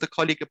discussion with a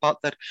colleague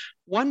about that.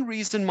 One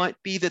reason might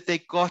be that they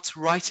got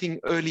writing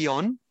early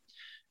on,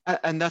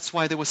 and that's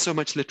why there was so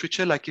much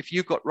literature. Like if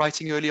you got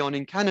writing early on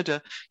in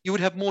Canada, you would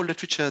have more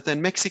literature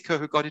than Mexico,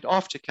 who got it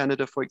after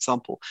Canada, for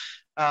example.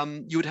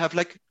 You would have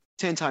like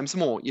 10 times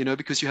more,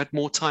 because you had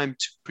more time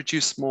to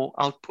produce more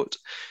output.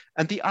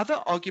 And the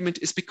other argument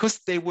is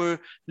because they were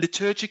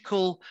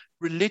liturgical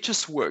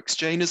religious works.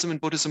 Jainism and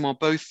Buddhism are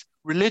both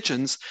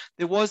religions.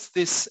 There was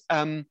this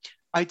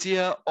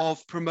idea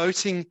of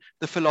promoting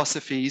the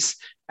philosophies,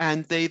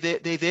 and they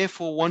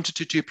therefore wanted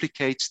to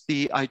duplicate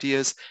the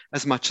ideas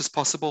as much as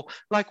possible.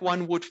 Like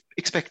one would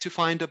expect to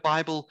find a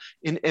Bible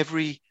in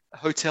every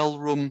hotel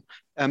room.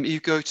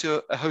 You go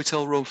to a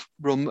hotel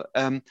room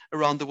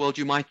around the world,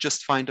 you might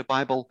just find a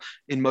Bible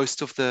in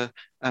most of the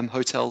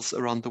hotels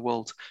around the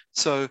world.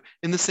 So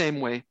in the same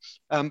way.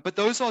 But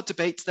those are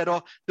debates that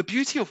are the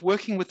beauty of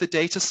working with the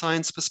data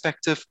science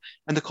perspective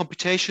and the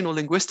computational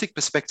linguistic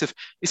perspective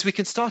is we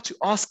can start to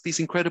ask these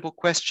incredible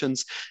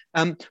questions.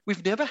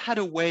 We've never had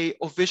a way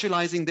of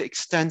visualizing the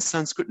extant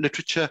Sanskrit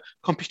literature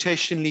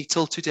computationally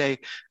till today.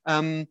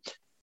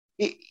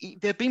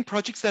 There have been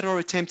projects that are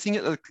attempting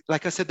it,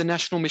 like I said, the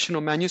National Mission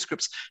on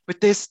Manuscripts, but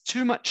there's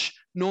too much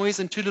noise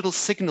and too little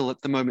signal at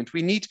the moment.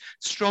 We need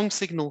strong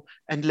signal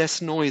and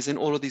less noise in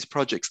all of these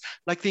projects.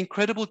 Like the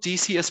incredible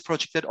DCS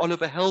project that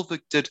Oliver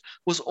Helvig did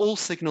was all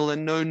signal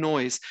and no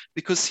noise,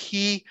 because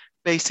he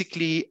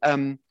basically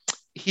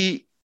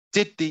he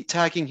did the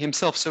tagging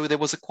himself. So there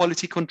was a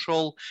quality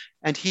control,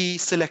 and he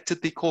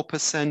selected the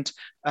corpus, and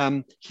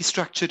he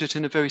structured it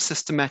in a very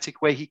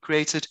systematic way. He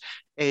created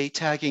a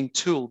tagging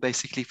tool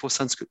basically for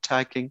Sanskrit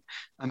tagging,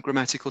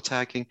 grammatical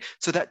tagging.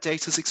 So that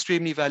data is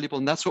extremely valuable,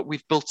 and that's what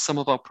we've built some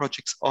of our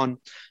projects on.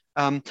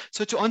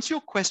 So to answer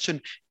your question,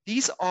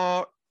 these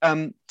are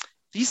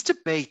these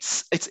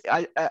debates.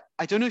 I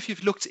don't know if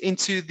you've looked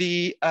into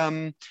the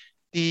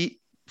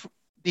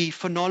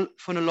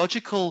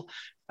phonological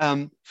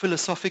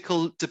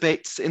philosophical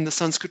debates in the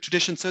Sanskrit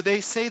tradition. So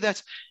they say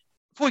that,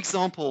 for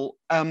example,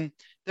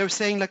 they're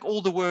saying like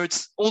all the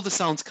words, all the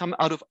sounds come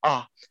out of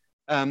ah,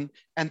 and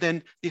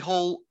then the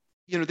whole,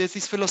 there's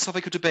these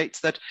philosophical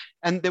debates that,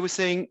 and they were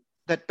saying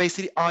that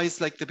basically I is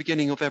like the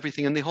beginning of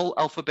everything, and the whole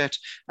alphabet,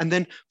 and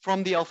then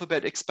from the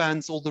alphabet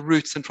expands all the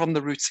roots, and from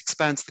the roots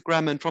expands the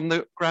grammar, and from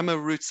the grammar,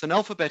 roots, and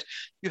alphabet,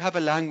 you have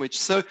a language.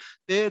 So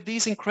there are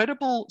these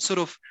incredible sort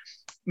of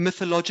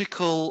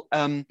mythological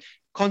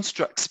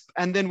constructs.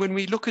 And then when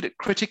we look at it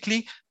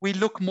critically, we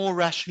look more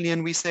rationally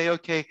and we say,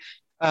 okay,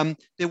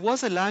 there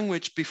was a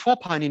language before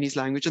Painini's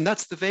language, and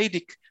that's the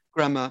Vedic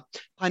grammar.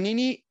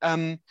 Painini,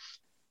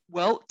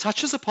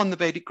 touches upon the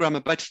Vedic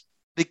grammar, but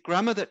the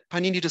grammar that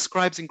Painini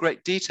describes in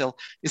great detail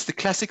is the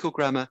classical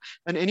grammar.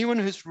 And anyone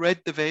who's read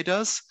the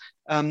Vedas,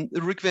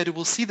 the Rig Veda,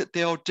 will see that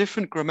there are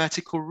different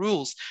grammatical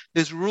rules.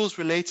 There's rules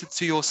related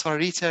to your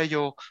Sarita,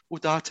 your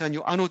Udatta, and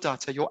your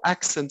Anudatta, your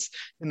accents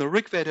in the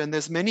Rig Veda, and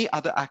there's many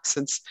other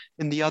accents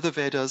in the other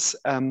Vedas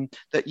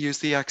that use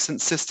the accent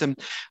system.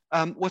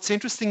 What's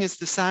interesting is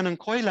the San and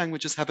Khoi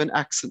languages have an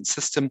accent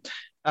system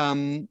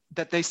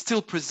that they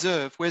still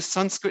preserve, whereas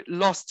Sanskrit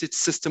lost its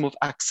system of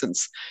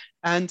accents.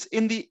 And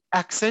in the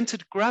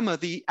accented grammar,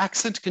 the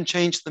accent can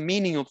change the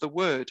meaning of the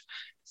word.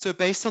 So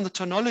based on the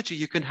tonology,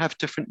 you can have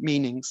different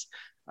meanings.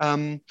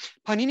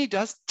 Painini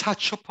does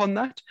touch upon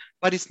that,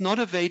 but it's not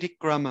a Vedic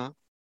grammar.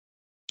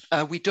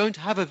 We don't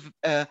have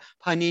a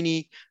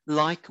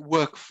Painini-like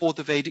work for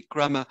the Vedic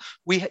grammar.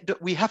 We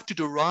have to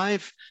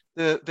derive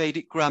the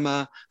Vedic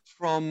grammar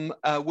from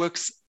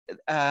works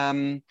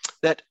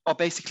that are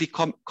basically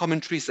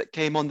commentaries that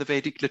came on the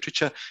Vedic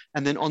literature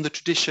and then on the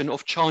tradition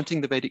of chanting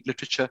the Vedic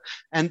literature.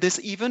 And there's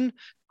even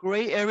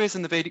gray areas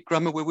in the Vedic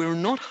grammar where we're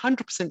not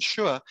 100%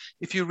 sure.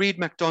 If you read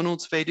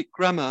MacDonald's Vedic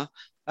grammar,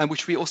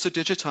 which we also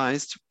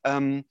digitized,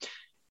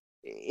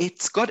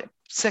 it's got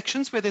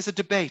sections where there's a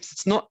debate.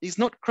 It's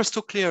not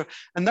crystal clear.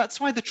 And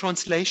that's why the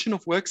translation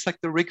of works like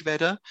the Rig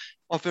Veda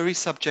are very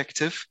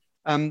subjective.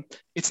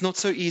 It's not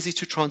so easy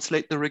to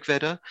translate the Rig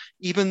Veda.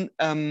 Even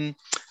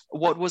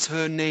what was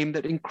her name?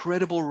 That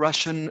incredible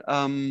Russian,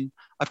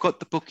 I've got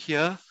the book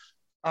here,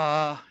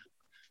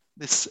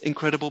 this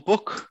incredible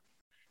book,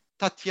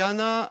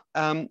 Tatiana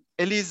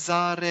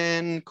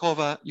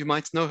Elizarenkova, you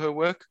might know her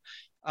work.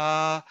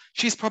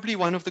 She's probably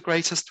one of the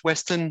greatest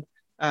Western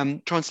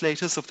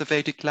translators of the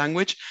Vedic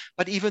language.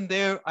 But even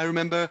there, I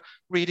remember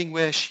reading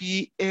where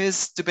she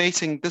is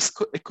debating this,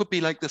 it could be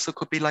like this, it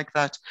could be like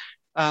that.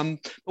 But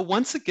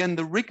once again,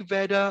 the Rig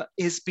Veda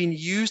is being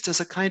used as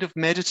a kind of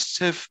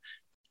meditative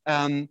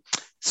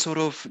sort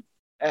of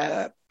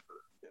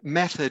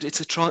method.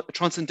 It's a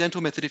transcendental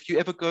method. If you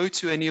ever go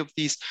to any of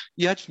these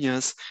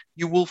yajnas,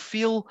 you will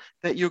feel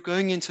that you're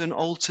going into an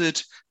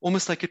altered,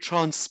 almost like a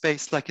trance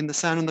space, like in the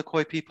San and the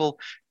Khoi people,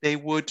 they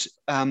would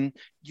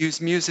use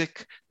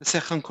music, the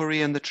Sekhan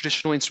Kori and the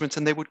traditional instruments,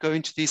 and they would go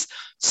into these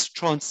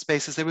trance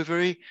spaces. They were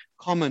very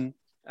common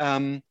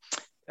in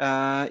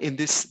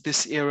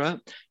this era.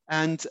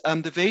 And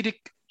the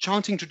Vedic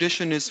chanting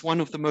tradition is one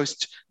of the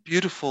most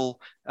beautiful.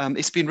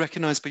 It's been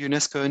recognized by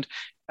UNESCO,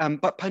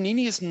 but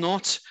Painini is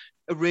not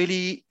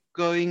really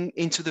going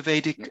into the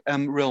Vedic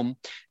realm.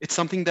 It's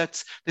something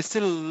that's, there's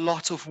still a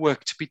lot of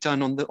work to be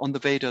done on the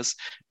Vedas.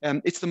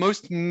 It's the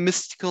most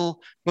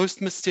mystical,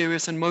 most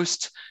mysterious, and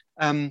most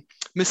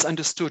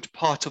misunderstood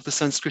part of the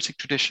Sanskritic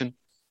tradition.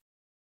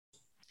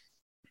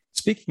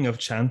 Speaking of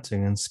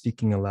chanting and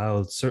speaking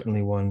aloud,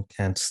 certainly one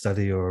can't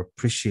study or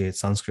appreciate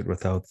Sanskrit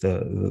without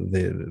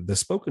the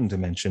spoken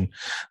dimension.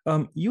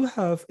 You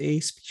have a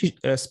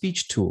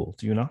speech tool,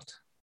 do you not?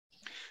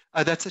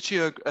 That's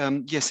actually,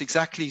 yes,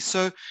 exactly.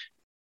 So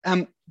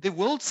the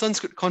World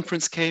Sanskrit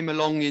Conference came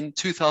along in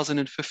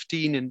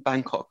 2015 in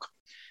Bangkok.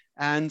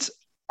 And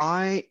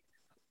I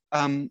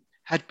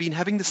had been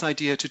having this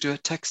idea to do a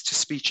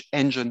text-to-speech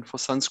engine for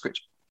Sanskrit.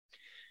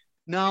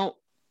 Now,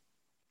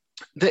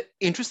 the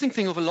interesting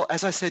thing of a lot,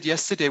 as I said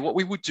yesterday, what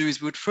we would do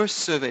is we would first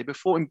survey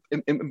before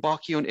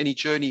embarking on any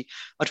journey.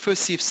 I'd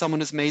first see if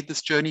someone has made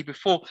this journey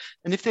before.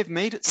 And if they've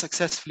made it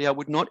successfully, I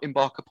would not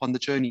embark upon the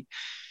journey.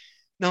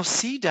 Now,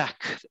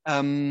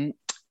 CDAC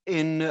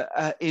in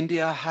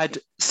India had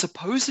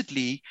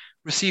supposedly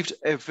received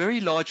a very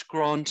large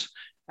grant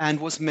and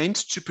was meant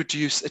to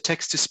produce a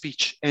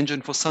text-to-speech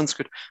engine for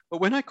Sanskrit.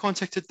 But when I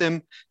contacted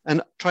them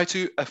and tried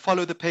to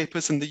follow the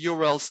papers and the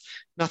URLs,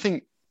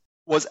 nothing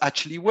was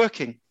actually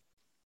working.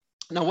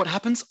 Now, what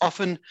happens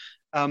often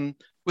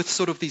with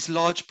sort of these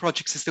large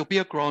projects is there'll be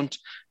a grant,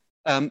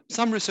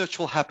 some research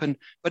will happen,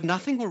 but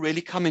nothing will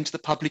really come into the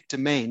public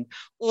domain,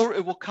 or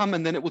it will come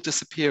and then it will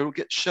disappear, it will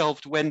get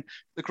shelved when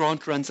the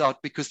grant runs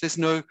out, because there's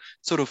no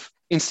sort of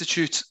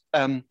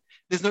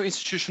there's no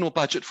institutional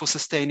budget for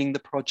sustaining the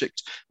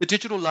project. The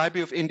Digital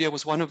Library of India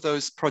was one of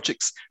those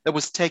projects that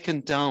was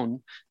taken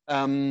down.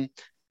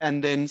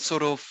 And then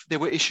sort of there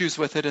were issues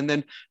with it, and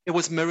then it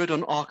was mirrored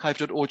on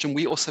archive.org, and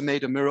we also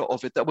made a mirror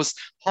of it. That was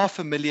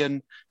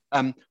 500,000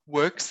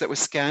 works that were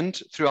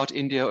scanned throughout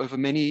India over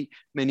many,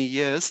 many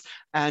years,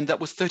 and that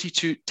was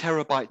 32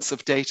 terabytes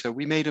of data.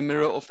 We made a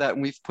mirror of that,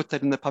 and we've put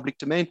that in the public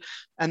domain.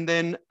 And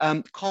then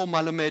Carl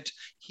Malamed,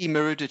 he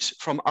mirrored it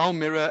from our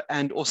mirror,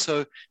 and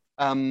also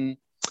some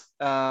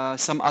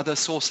other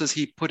sources.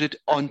 He put it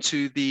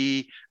onto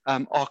the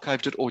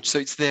archive.org, so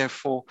it's there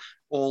for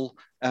all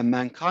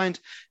mankind.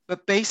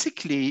 But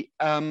basically,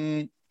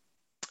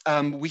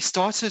 we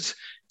started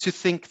to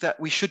think that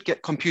we should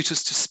get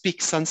computers to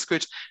speak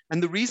Sanskrit.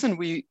 And the reason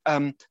we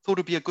thought it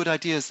would be a good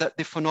idea is that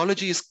the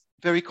phonology is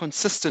very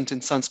consistent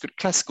in Sanskrit,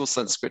 classical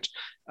Sanskrit.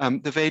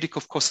 The Vedic,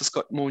 of course, has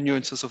got more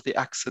nuances of the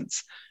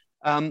accents.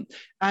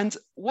 And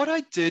what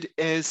I did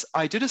is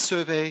I did a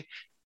survey.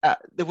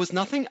 There was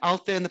nothing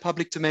out there in the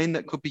public domain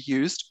that could be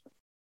used.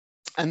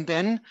 And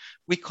then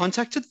we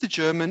contacted the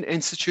German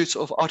Institute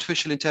of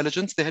Artificial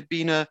Intelligence. There had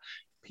been a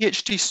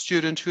PhD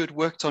student who had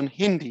worked on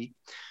Hindi.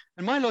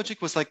 And my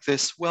logic was like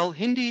this: well,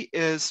 Hindi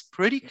is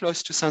pretty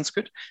close to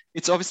Sanskrit.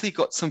 It's obviously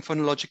got some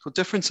phonological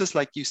differences,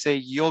 like you say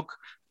yog,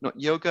 not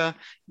yoga,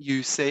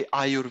 you say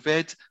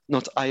Ayurved,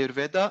 not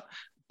Ayurveda.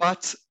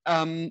 But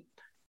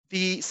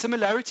the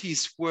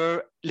similarities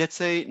were, let's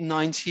say,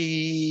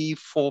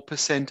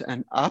 94%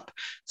 and up.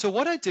 So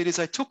what I did is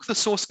I took the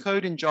source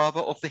code in Java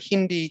of the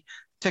Hindi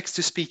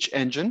text-to-speech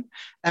engine,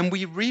 and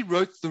we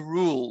rewrote the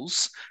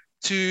rules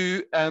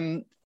to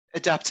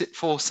adapt it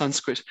for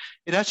Sanskrit.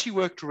 It actually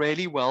worked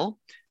really well.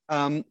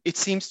 It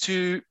seems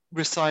to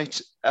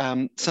recite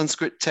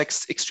Sanskrit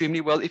text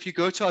extremely well. If you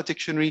go to our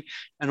dictionary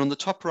and on the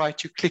top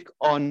right, you click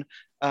on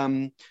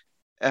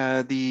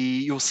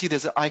you'll see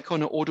there's an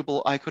icon, an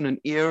audible icon, an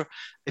ear.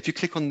 If you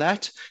click on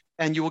that,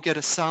 and you will get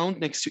a sound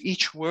next to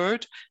each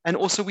word. And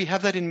also we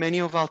have that in many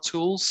of our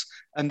tools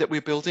that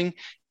we're building.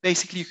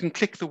 Basically, you can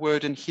click the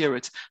word and hear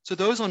it. So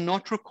those are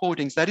not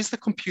recordings. That is the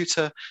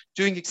computer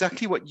doing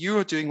exactly what you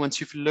are doing once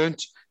you've learned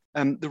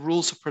the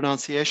rules of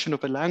pronunciation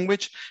of a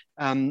language.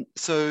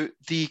 So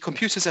the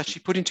computer is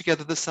actually putting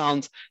together the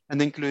sounds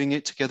and then gluing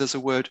it together as a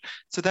word.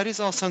 So that is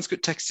our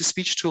Sanskrit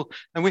text-to-speech tool.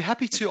 And we're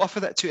happy to offer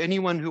that to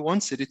anyone who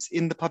wants it. It's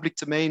in the public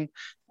domain,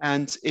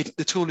 and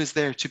the tool is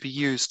there to be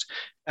used.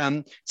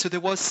 So there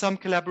was some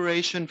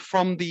collaboration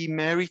from the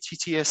Mary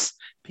TTS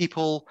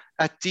people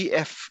at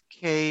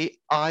DFKI,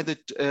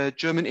 the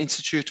German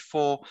Institute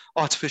for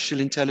Artificial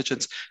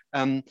Intelligence.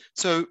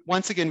 So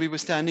once again, we were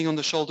standing on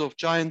the shoulder of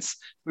giants.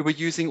 We were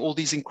using all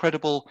these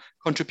incredible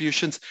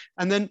contributions.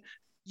 And then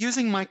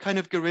using my kind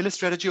of guerrilla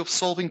strategy of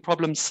solving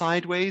problems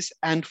sideways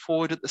and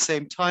forward at the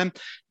same time,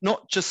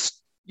 not just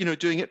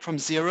doing it from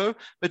zero,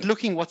 but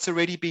looking what's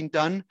already been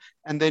done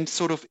and then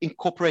sort of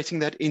incorporating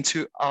that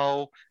into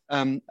our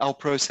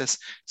process.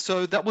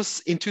 So that was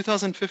in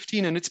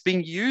 2015, and it's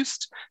being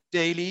used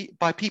daily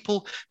by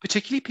people,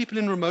 particularly people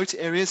in remote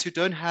areas who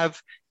don't have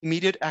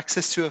immediate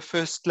access to a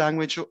first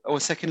language or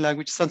second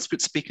language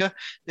Sanskrit speaker.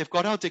 They've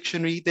got our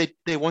dictionary,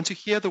 they want to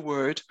hear the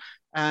word,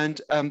 and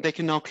they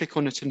can now click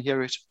on it and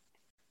hear it.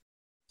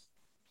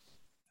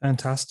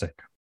 Fantastic.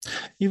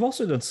 You've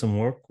also done some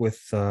work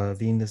with the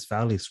Indus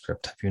Valley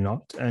script, have you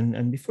not?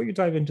 And before you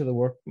dive into the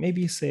work,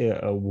 maybe say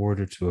a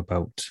word or two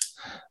about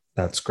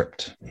that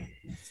script.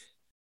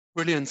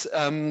 Brilliant.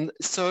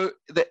 So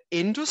the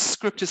Indus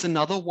script is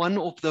another one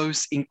of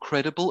those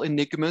incredible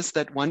enigmas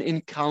that one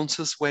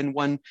encounters when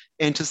one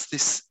enters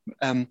this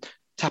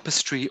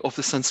tapestry of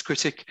the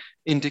Sanskritic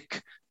Indic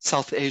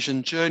South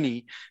Asian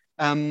journey.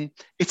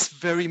 It's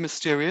very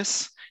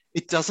mysterious.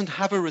 It doesn't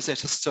have a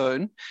Rosetta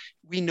Stone.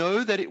 We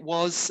know that it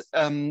was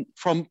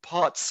from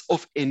parts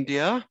of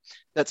India,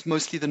 that's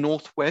mostly the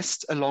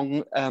northwest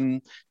along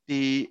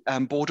the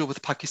border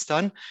with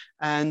Pakistan.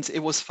 And it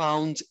was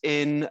found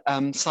in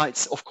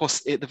sites, of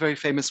course, the very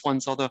famous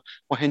ones are the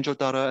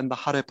Mohenjo-daro and the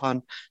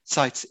Harappan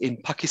sites in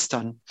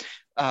Pakistan.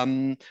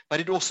 But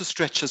it also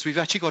stretches. We've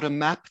actually got a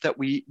map that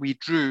we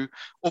drew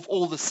of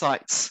all the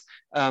sites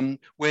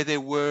where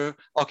there were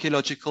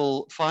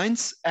archaeological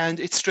finds, and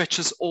it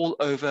stretches all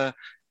over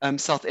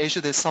South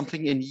Asia. There's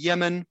something in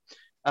Yemen.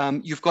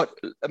 You've got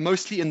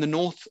mostly in the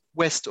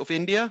northwest of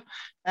India,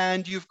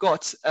 and you've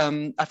got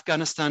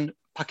Afghanistan,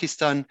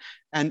 Pakistan,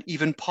 and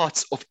even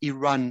parts of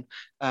Iran.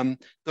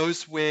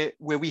 Those where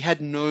we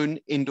had known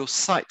Indus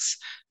sites.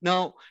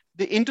 Now,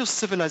 the Indus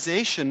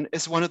civilization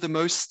is one of the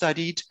most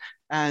studied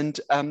and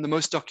the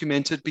most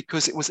documented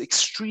because it was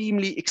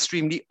extremely,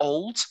 extremely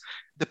old.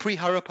 The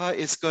pre-Harappa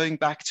is going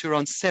back to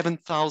around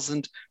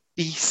 7,000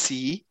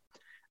 BC.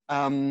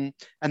 And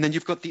then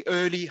you've got the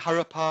early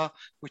Harappa,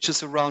 which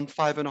is around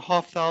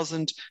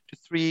 5,500 to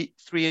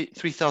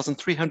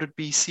 3,300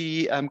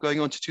 BC, going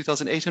on to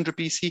 2,800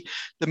 BC.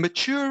 The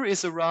mature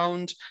is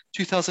around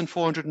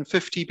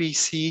 2,450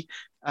 BC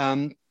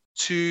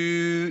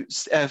to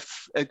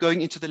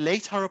going into the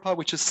late Harappa,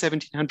 which is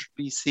 1,700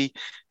 BC.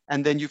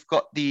 And then you've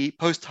got the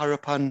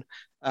post-Harappan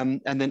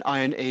and then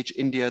Iron Age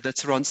India,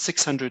 that's around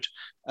 600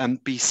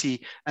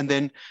 BC. And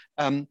then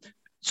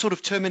sort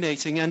of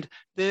terminating. And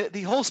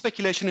the whole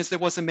speculation is there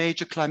was a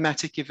major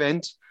climatic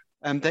event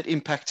that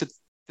impacted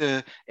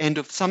the end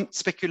of, some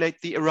speculate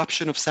the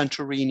eruption of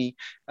Santorini.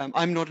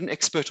 I'm not an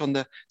expert on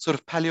the sort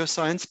of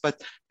paleoscience,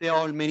 but there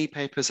are many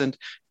papers, and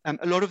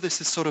a lot of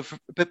this is sort of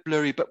a bit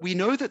blurry, but we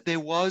know that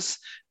there was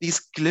these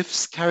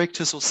glyphs,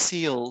 characters, or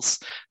seals.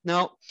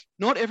 Now,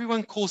 not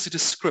everyone calls it a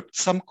script.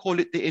 Some call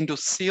it the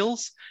Indus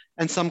seals,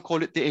 and some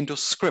call it the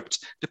Indus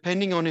script,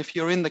 depending on if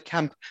you're in the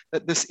camp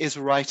that this is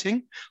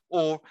writing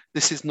or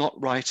this is not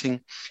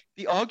writing.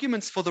 The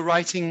arguments for the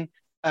writing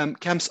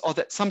camps are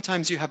that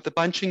sometimes you have the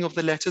bunching of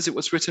the letters. It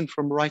was written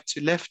from right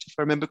to left, if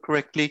I remember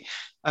correctly.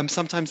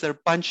 Sometimes they're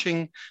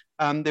bunching.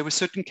 There were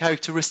certain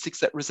characteristics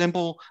that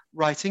resemble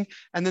writing.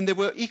 And then there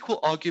were equal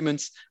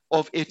arguments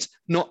of it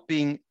not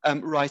being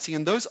writing.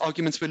 And those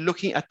arguments were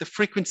looking at the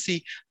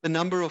frequency, the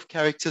number of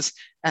characters,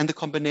 and the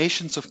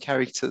combinations of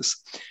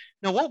characters.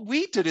 Now, what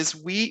we did is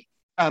we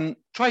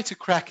tried to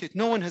crack it.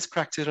 No one has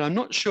cracked it. And I'm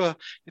not sure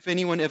if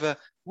anyone ever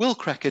will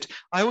crack it.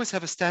 I always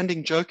have a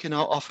standing joke in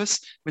our office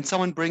when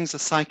someone brings a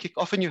psychic.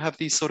 Often you have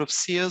these sort of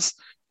seers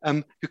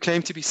who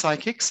claim to be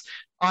psychics.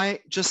 I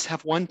just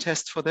have one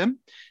test for them.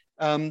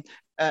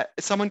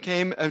 Someone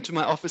came to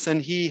my office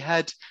and he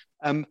had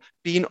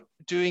been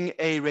doing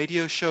a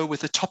radio show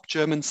with a top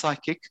German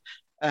psychic.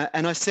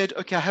 And I said,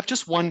 okay, I have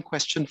just one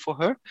question for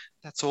her.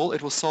 That's all.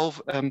 It will solve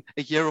a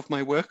year of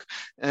my work.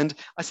 And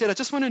I said, I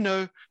just want to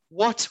know,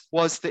 what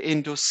was the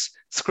Indus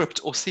script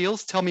or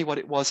seals? Tell me what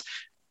it was.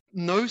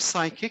 No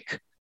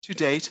psychic to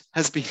date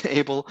has been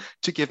able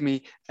to give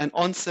me an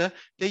answer.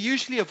 They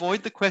usually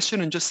avoid the question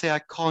and just say, I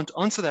can't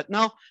answer that.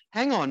 Now,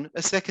 hang on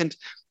a second.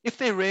 If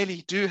they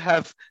really do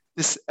have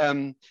this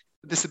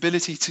this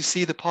ability to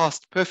see the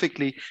past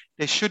perfectly,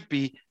 they should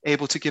be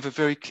able to give a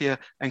very clear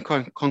and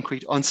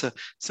concrete answer.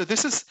 So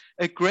this is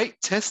a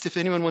great test. If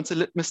anyone wants a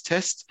litmus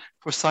test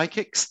for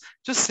psychics,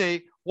 just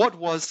say, what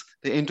was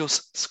the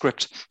Indus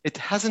script? It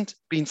hasn't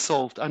been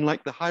solved.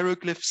 Unlike the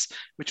hieroglyphs,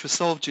 which were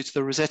solved due to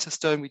the Rosetta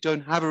Stone, we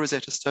don't have a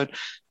Rosetta Stone.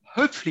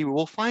 Hopefully we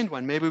will find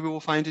one. Maybe we will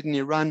find it in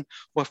Iran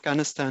or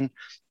Afghanistan.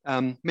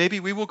 Maybe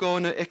we will go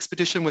on an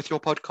expedition with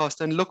your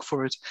podcast and look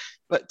for it.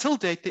 But till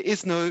date, there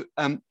is no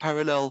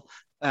parallel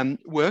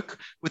work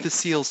with the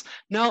seals.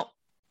 Now,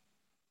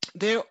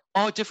 there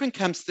are different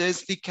camps.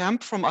 There's the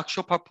camp from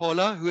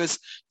Akshobhir, who has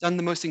done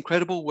the most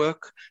incredible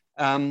work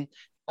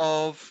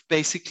of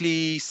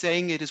basically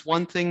saying it is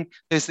one thing.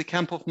 There's the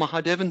camp of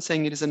Mahadevan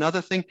saying it is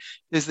another thing.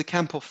 There's the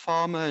camp of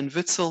Farmer and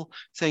Witzel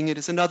saying it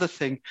is another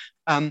thing.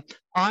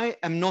 I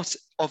am not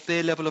of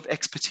their level of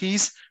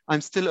expertise.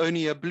 I'm still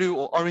only a blue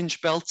or orange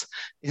belt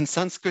in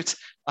Sanskrit.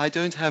 I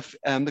don't have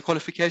the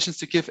qualifications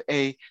to give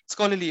a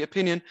scholarly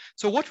opinion.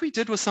 So what we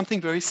did was something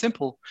very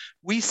simple.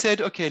 We said,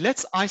 okay,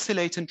 let's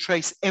isolate and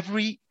trace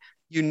every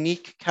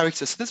unique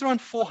character. So there's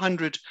around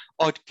 400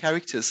 odd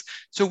characters.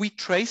 So we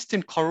traced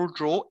in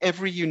CorelDRAW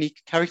every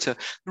unique character.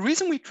 The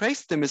reason we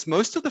traced them is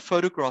most of the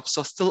photographs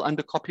are still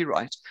under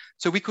copyright.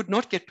 So we could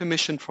not get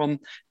permission from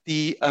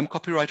the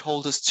copyright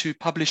holders to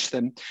publish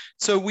them.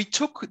 So we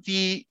took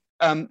the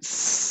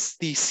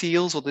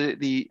seals or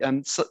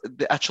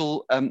the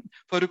actual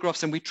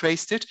photographs, and we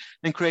traced it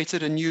and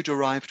created a new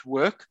derived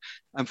work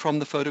from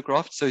the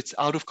photograph. So it's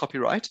out of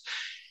copyright.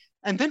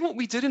 And then what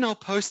we did in our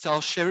post,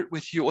 I'll share it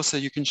with you also,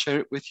 you can share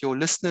it with your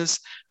listeners.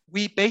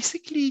 We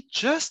basically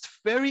just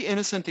very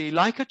innocently,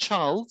 like a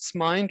child's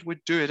mind would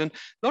do it. And a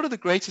lot of the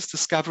greatest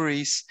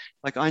discoveries,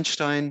 like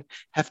Einstein,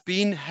 have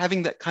been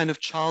having that kind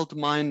of child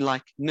mind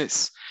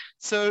likeness.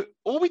 So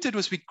all we did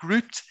was we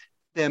grouped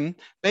them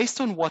based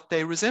on what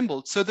they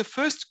resembled. So the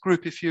first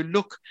group, if you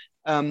look,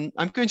 I'm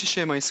going to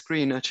share my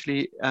screen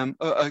actually.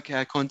 Okay,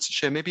 I can't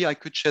share. Maybe I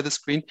could share the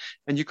screen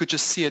and you could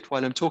just see it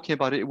while I'm talking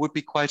about it. It would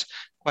be quite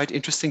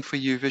interesting for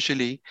you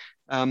visually.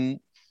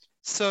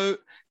 So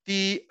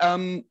the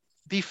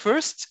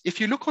first,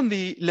 if you look on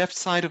the left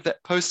side of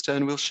that poster,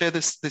 and we'll share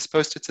this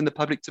poster, it's in the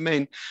public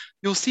domain,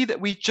 you'll see that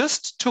we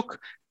just took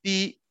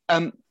the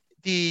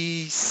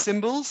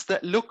symbols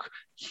that look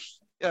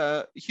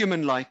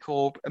human-like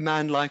or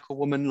man-like or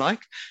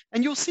woman-like,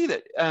 and you'll see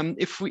that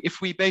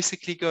if we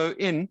basically go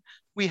in,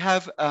 we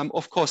have,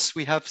 of course,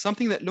 we have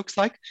something that looks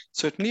like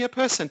certainly a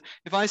person.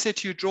 If I said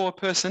to you, draw a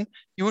person,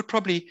 you would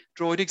probably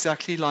draw it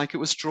exactly like it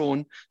was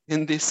drawn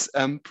in this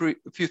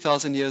few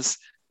thousand years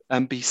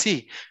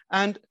BC.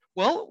 And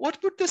well,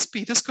 what would this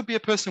be? This could be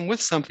a person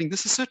with something.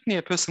 This is certainly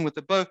a person with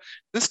a bow.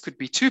 This could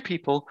be two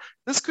people.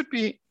 This could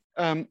be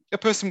a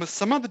person with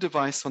some other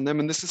device on them.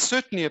 And this is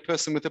certainly a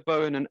person with a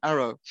bow and an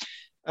arrow.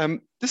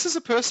 This is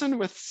a person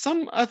with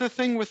some other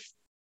thing with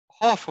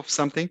half of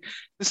something.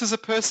 This is a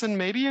person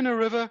maybe in a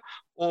river,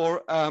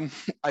 or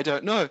I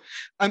don't know.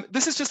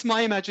 This is just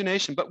my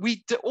imagination, but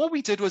all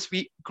we did was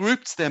we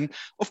grouped them.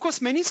 Of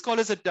course, many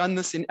scholars had done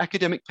this in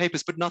academic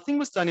papers, but nothing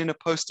was done in a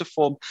poster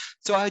form.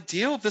 So our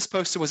idea of this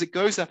poster was it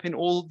goes up in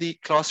all the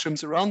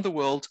classrooms around the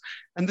world,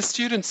 and the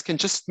students can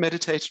just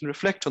meditate and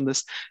reflect on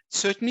this.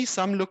 Certainly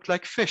some look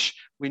like fish.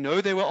 We know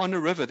they were on a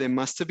river. There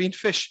must have been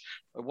fish.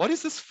 But what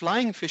is this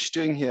flying fish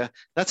doing here?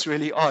 That's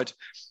really odd.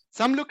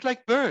 Some look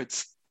like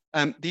birds.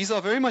 These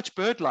are very much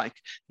bird-like.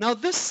 Now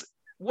this,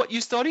 what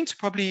you're starting to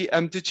probably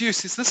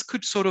deduce is this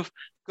could sort of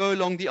go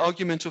along the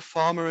argument of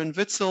Farmer and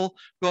Witzel,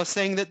 who are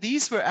saying that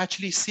these were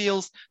actually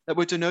seals that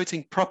were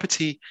denoting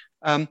property.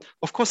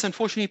 Of course,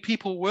 unfortunately,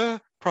 people were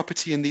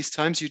property in these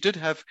times. You did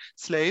have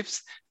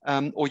slaves,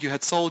 or you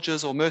had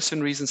soldiers or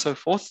mercenaries and so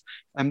forth.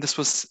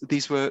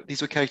 These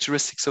were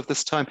characteristics of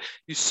this time.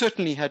 You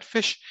certainly had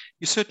fish.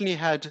 You certainly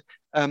had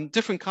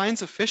different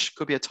kinds of fish.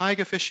 Could be a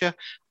tiger fish here.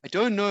 I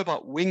don't know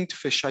about winged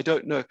fish. I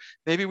don't know.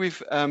 Maybe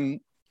we've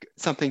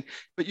something,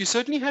 but you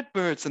certainly had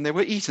birds, and they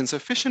were eaten. So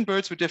fish and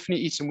birds were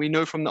definitely eaten. We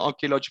know from the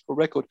archaeological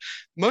record.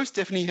 Most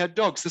definitely had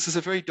dogs. This is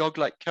a very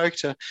dog-like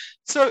character.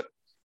 So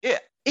yeah,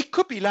 it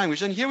could be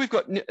language. And here we've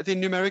got the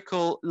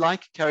numerical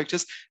like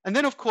characters. And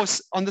then, of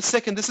course, on the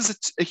second, this is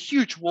a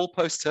huge wall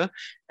poster.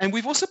 And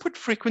we've also put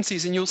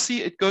frequencies, and you'll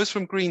see it goes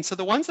from green. So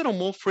the ones that are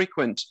more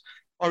frequent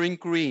are in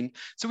green.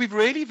 So we've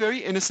really very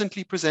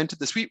innocently presented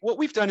this. What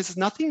we've done is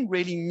nothing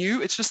really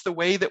new. It's just the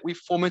way that we've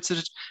formatted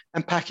it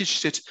and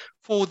packaged it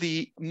for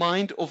the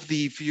mind of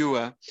the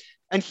viewer.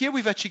 And here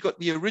we've actually got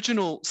the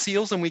original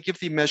seals, and we give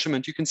the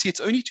measurement. You can see it's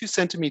only 2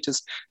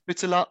 centimeters.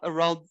 It's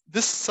around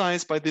this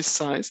size by this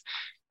size.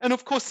 And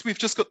of course, we've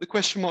just got the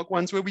question mark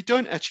ones where we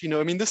don't actually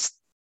know. I mean, this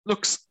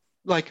looks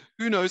like,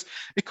 who knows?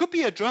 It could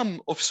be a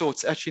drum of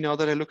sorts, actually, now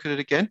that I look at it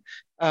again.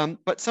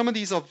 But some of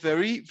these are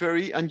very,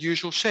 very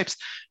unusual shapes.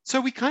 So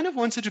we kind of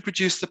wanted to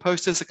produce the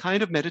poster as a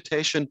kind of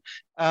meditation.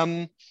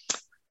 The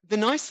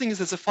nice thing is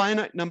there's a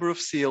finite number of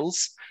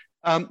seals.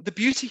 The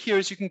beauty here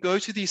is you can go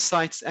to these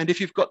sites, and if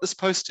you've got this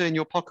poster in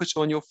your pocket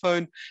or on your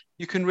phone,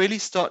 you can really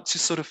start to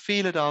sort of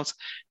feel it out.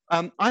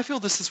 I feel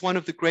this is one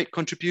of the great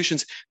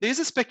contributions. There's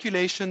a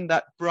speculation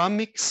that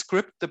Brahmic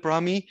script, the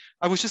Brahmi,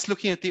 I was just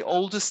looking at the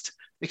oldest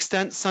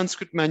extant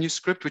Sanskrit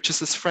manuscript, which is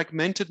this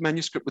fragmented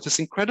manuscript with this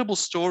incredible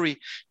story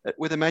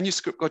where the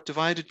manuscript got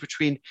divided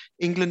between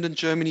England and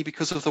Germany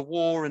because of the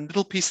war, and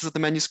little pieces of the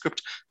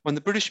manuscript are in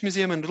the British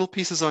Museum and little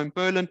pieces are in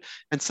Berlin,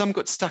 and some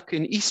got stuck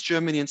in East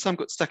Germany and some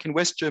got stuck in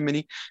West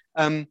Germany.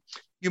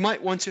 You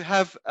might want to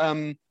have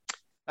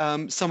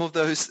some of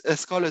those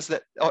scholars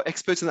that are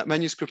experts in that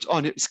manuscript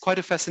on. It's quite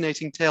a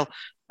fascinating tale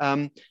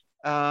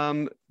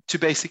to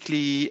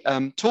basically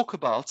talk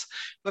about.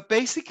 But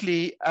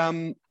basically,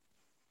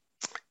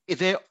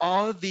 there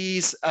are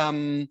these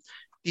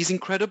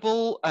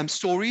incredible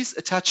stories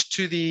attached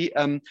to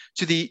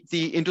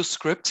the Indus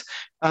script.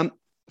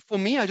 For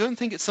me, I don't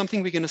think it's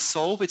something we're going to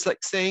solve. It's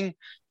like saying,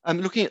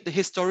 looking at the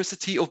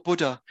historicity of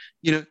Buddha.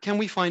 You know, can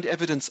we find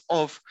evidence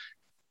of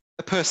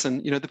a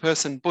person? You know, the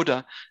person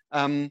Buddha.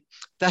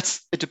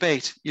 That's a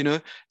debate. You know,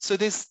 so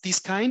there's these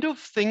kind of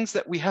things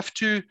that we have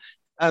to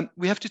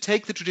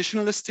take the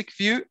traditionalistic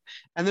view,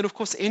 and then of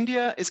course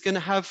India is going to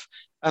have.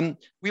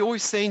 We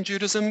always say in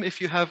Judaism, if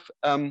you have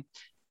a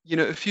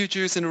few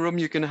Jews in a room,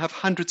 you're going to have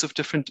hundreds of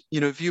different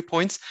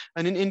viewpoints.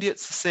 And in India,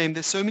 it's the same.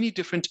 There's so many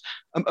different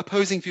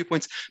opposing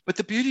viewpoints. But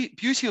the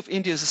beauty of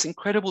India is this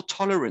incredible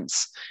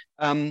tolerance.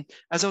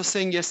 As I was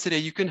saying yesterday,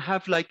 you can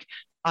have like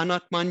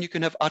Anatman, you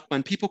can have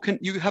Atman.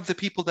 You have the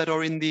people that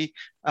are in the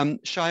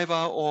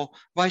Shaiva or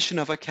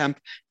Vaishnava camp,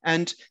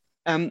 and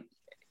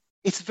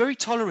it's very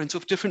tolerant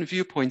of different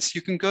viewpoints.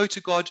 You can go to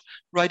God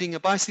riding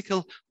a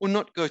bicycle or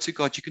not go to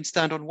God. You can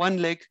stand on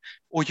one leg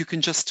or you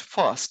can just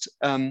fast.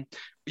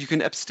 You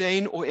can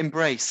abstain or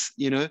embrace,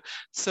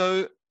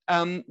 So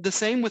the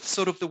same with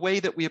sort of the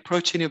way that we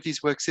approach any of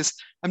these works is,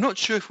 I'm not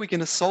sure if we're going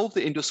to solve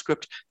the Indus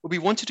script, but we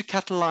wanted to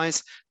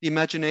catalyze the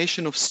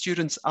imagination of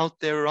students out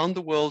there around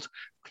the world,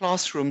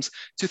 classrooms,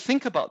 to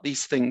think about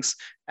these things.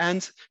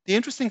 And the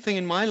interesting thing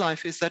in my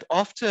life is that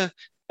after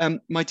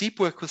my deep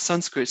work with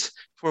Sanskrit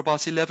for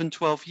about 11,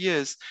 12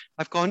 years,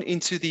 I've gone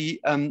into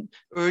the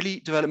early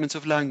development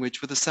of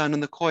language with the San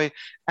and the Khoi.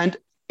 And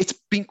it's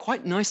been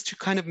quite nice to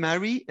kind of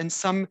marry and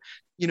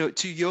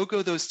to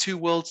yoga those two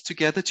worlds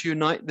together, to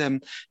unite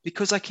them,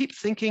 because I keep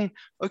thinking,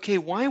 okay,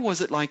 why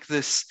was it like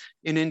this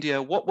in India?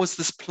 What was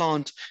this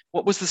plant?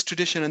 What was this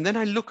tradition? And then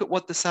I look at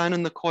what the San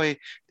and the Khoi,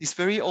 these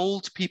very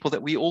old people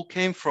that we all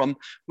came from,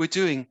 were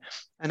doing.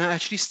 And I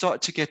actually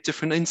start to get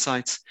different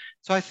insights.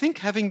 So I think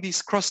having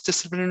these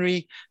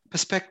cross-disciplinary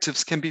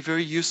perspectives can be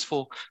very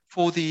useful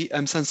for the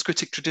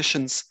Sanskritic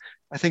traditions.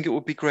 I think it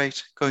would be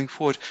great going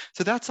forward.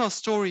 So that's our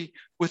story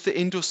with the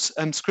Indus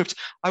script.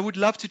 I would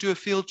love to do a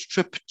field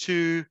trip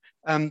to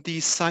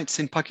these sites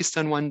in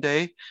Pakistan one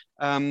day,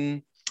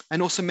 and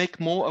also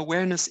make more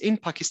awareness in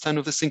Pakistan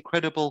of this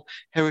incredible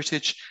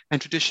heritage and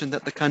tradition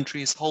that the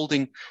country is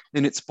holding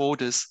in its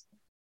borders.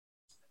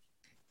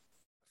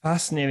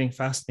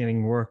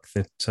 Fascinating work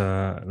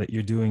that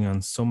you're doing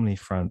on so many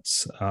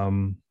fronts.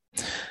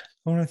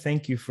 I want to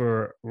thank you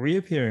for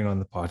reappearing on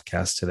the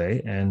podcast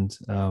today, and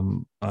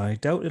I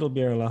doubt it'll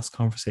be our last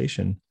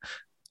conversation.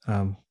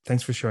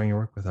 Thanks for sharing your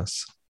work with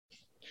us.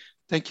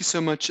 Thank you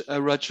so much,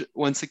 Raj,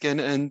 once again,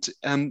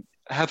 and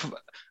have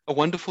a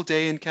wonderful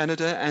day in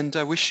Canada, and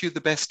I wish you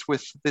the best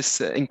with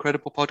this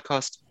incredible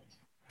podcast.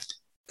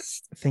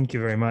 Thank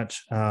you very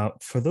much.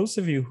 For those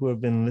of you who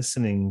have been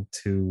listening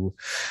to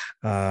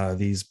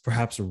these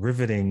perhaps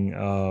riveting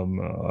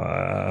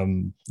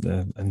and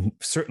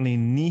certainly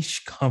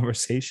niche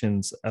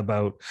conversations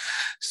about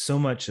so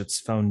much that's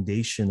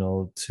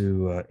foundational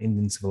to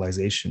Indian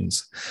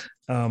civilizations,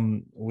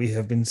 we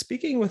have been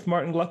speaking with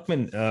Martin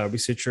Gluckman,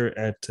 researcher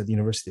at the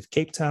University of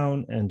Cape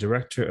Town and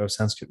director of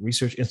Sanskrit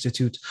Research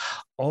Institute.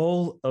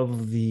 All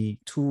of the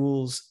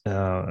tools,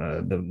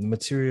 the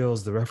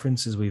materials, the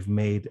references we've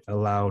made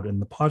aloud in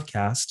the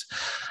podcast,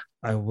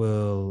 I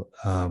will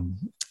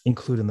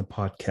include in the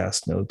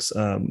podcast notes.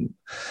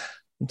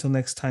 Until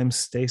next time,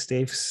 stay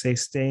safe, stay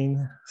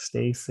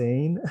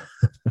sane,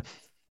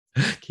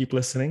 keep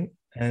listening,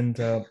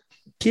 and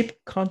keep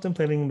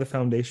contemplating the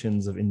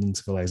foundations of Indian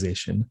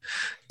civilization.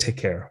 Take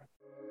care.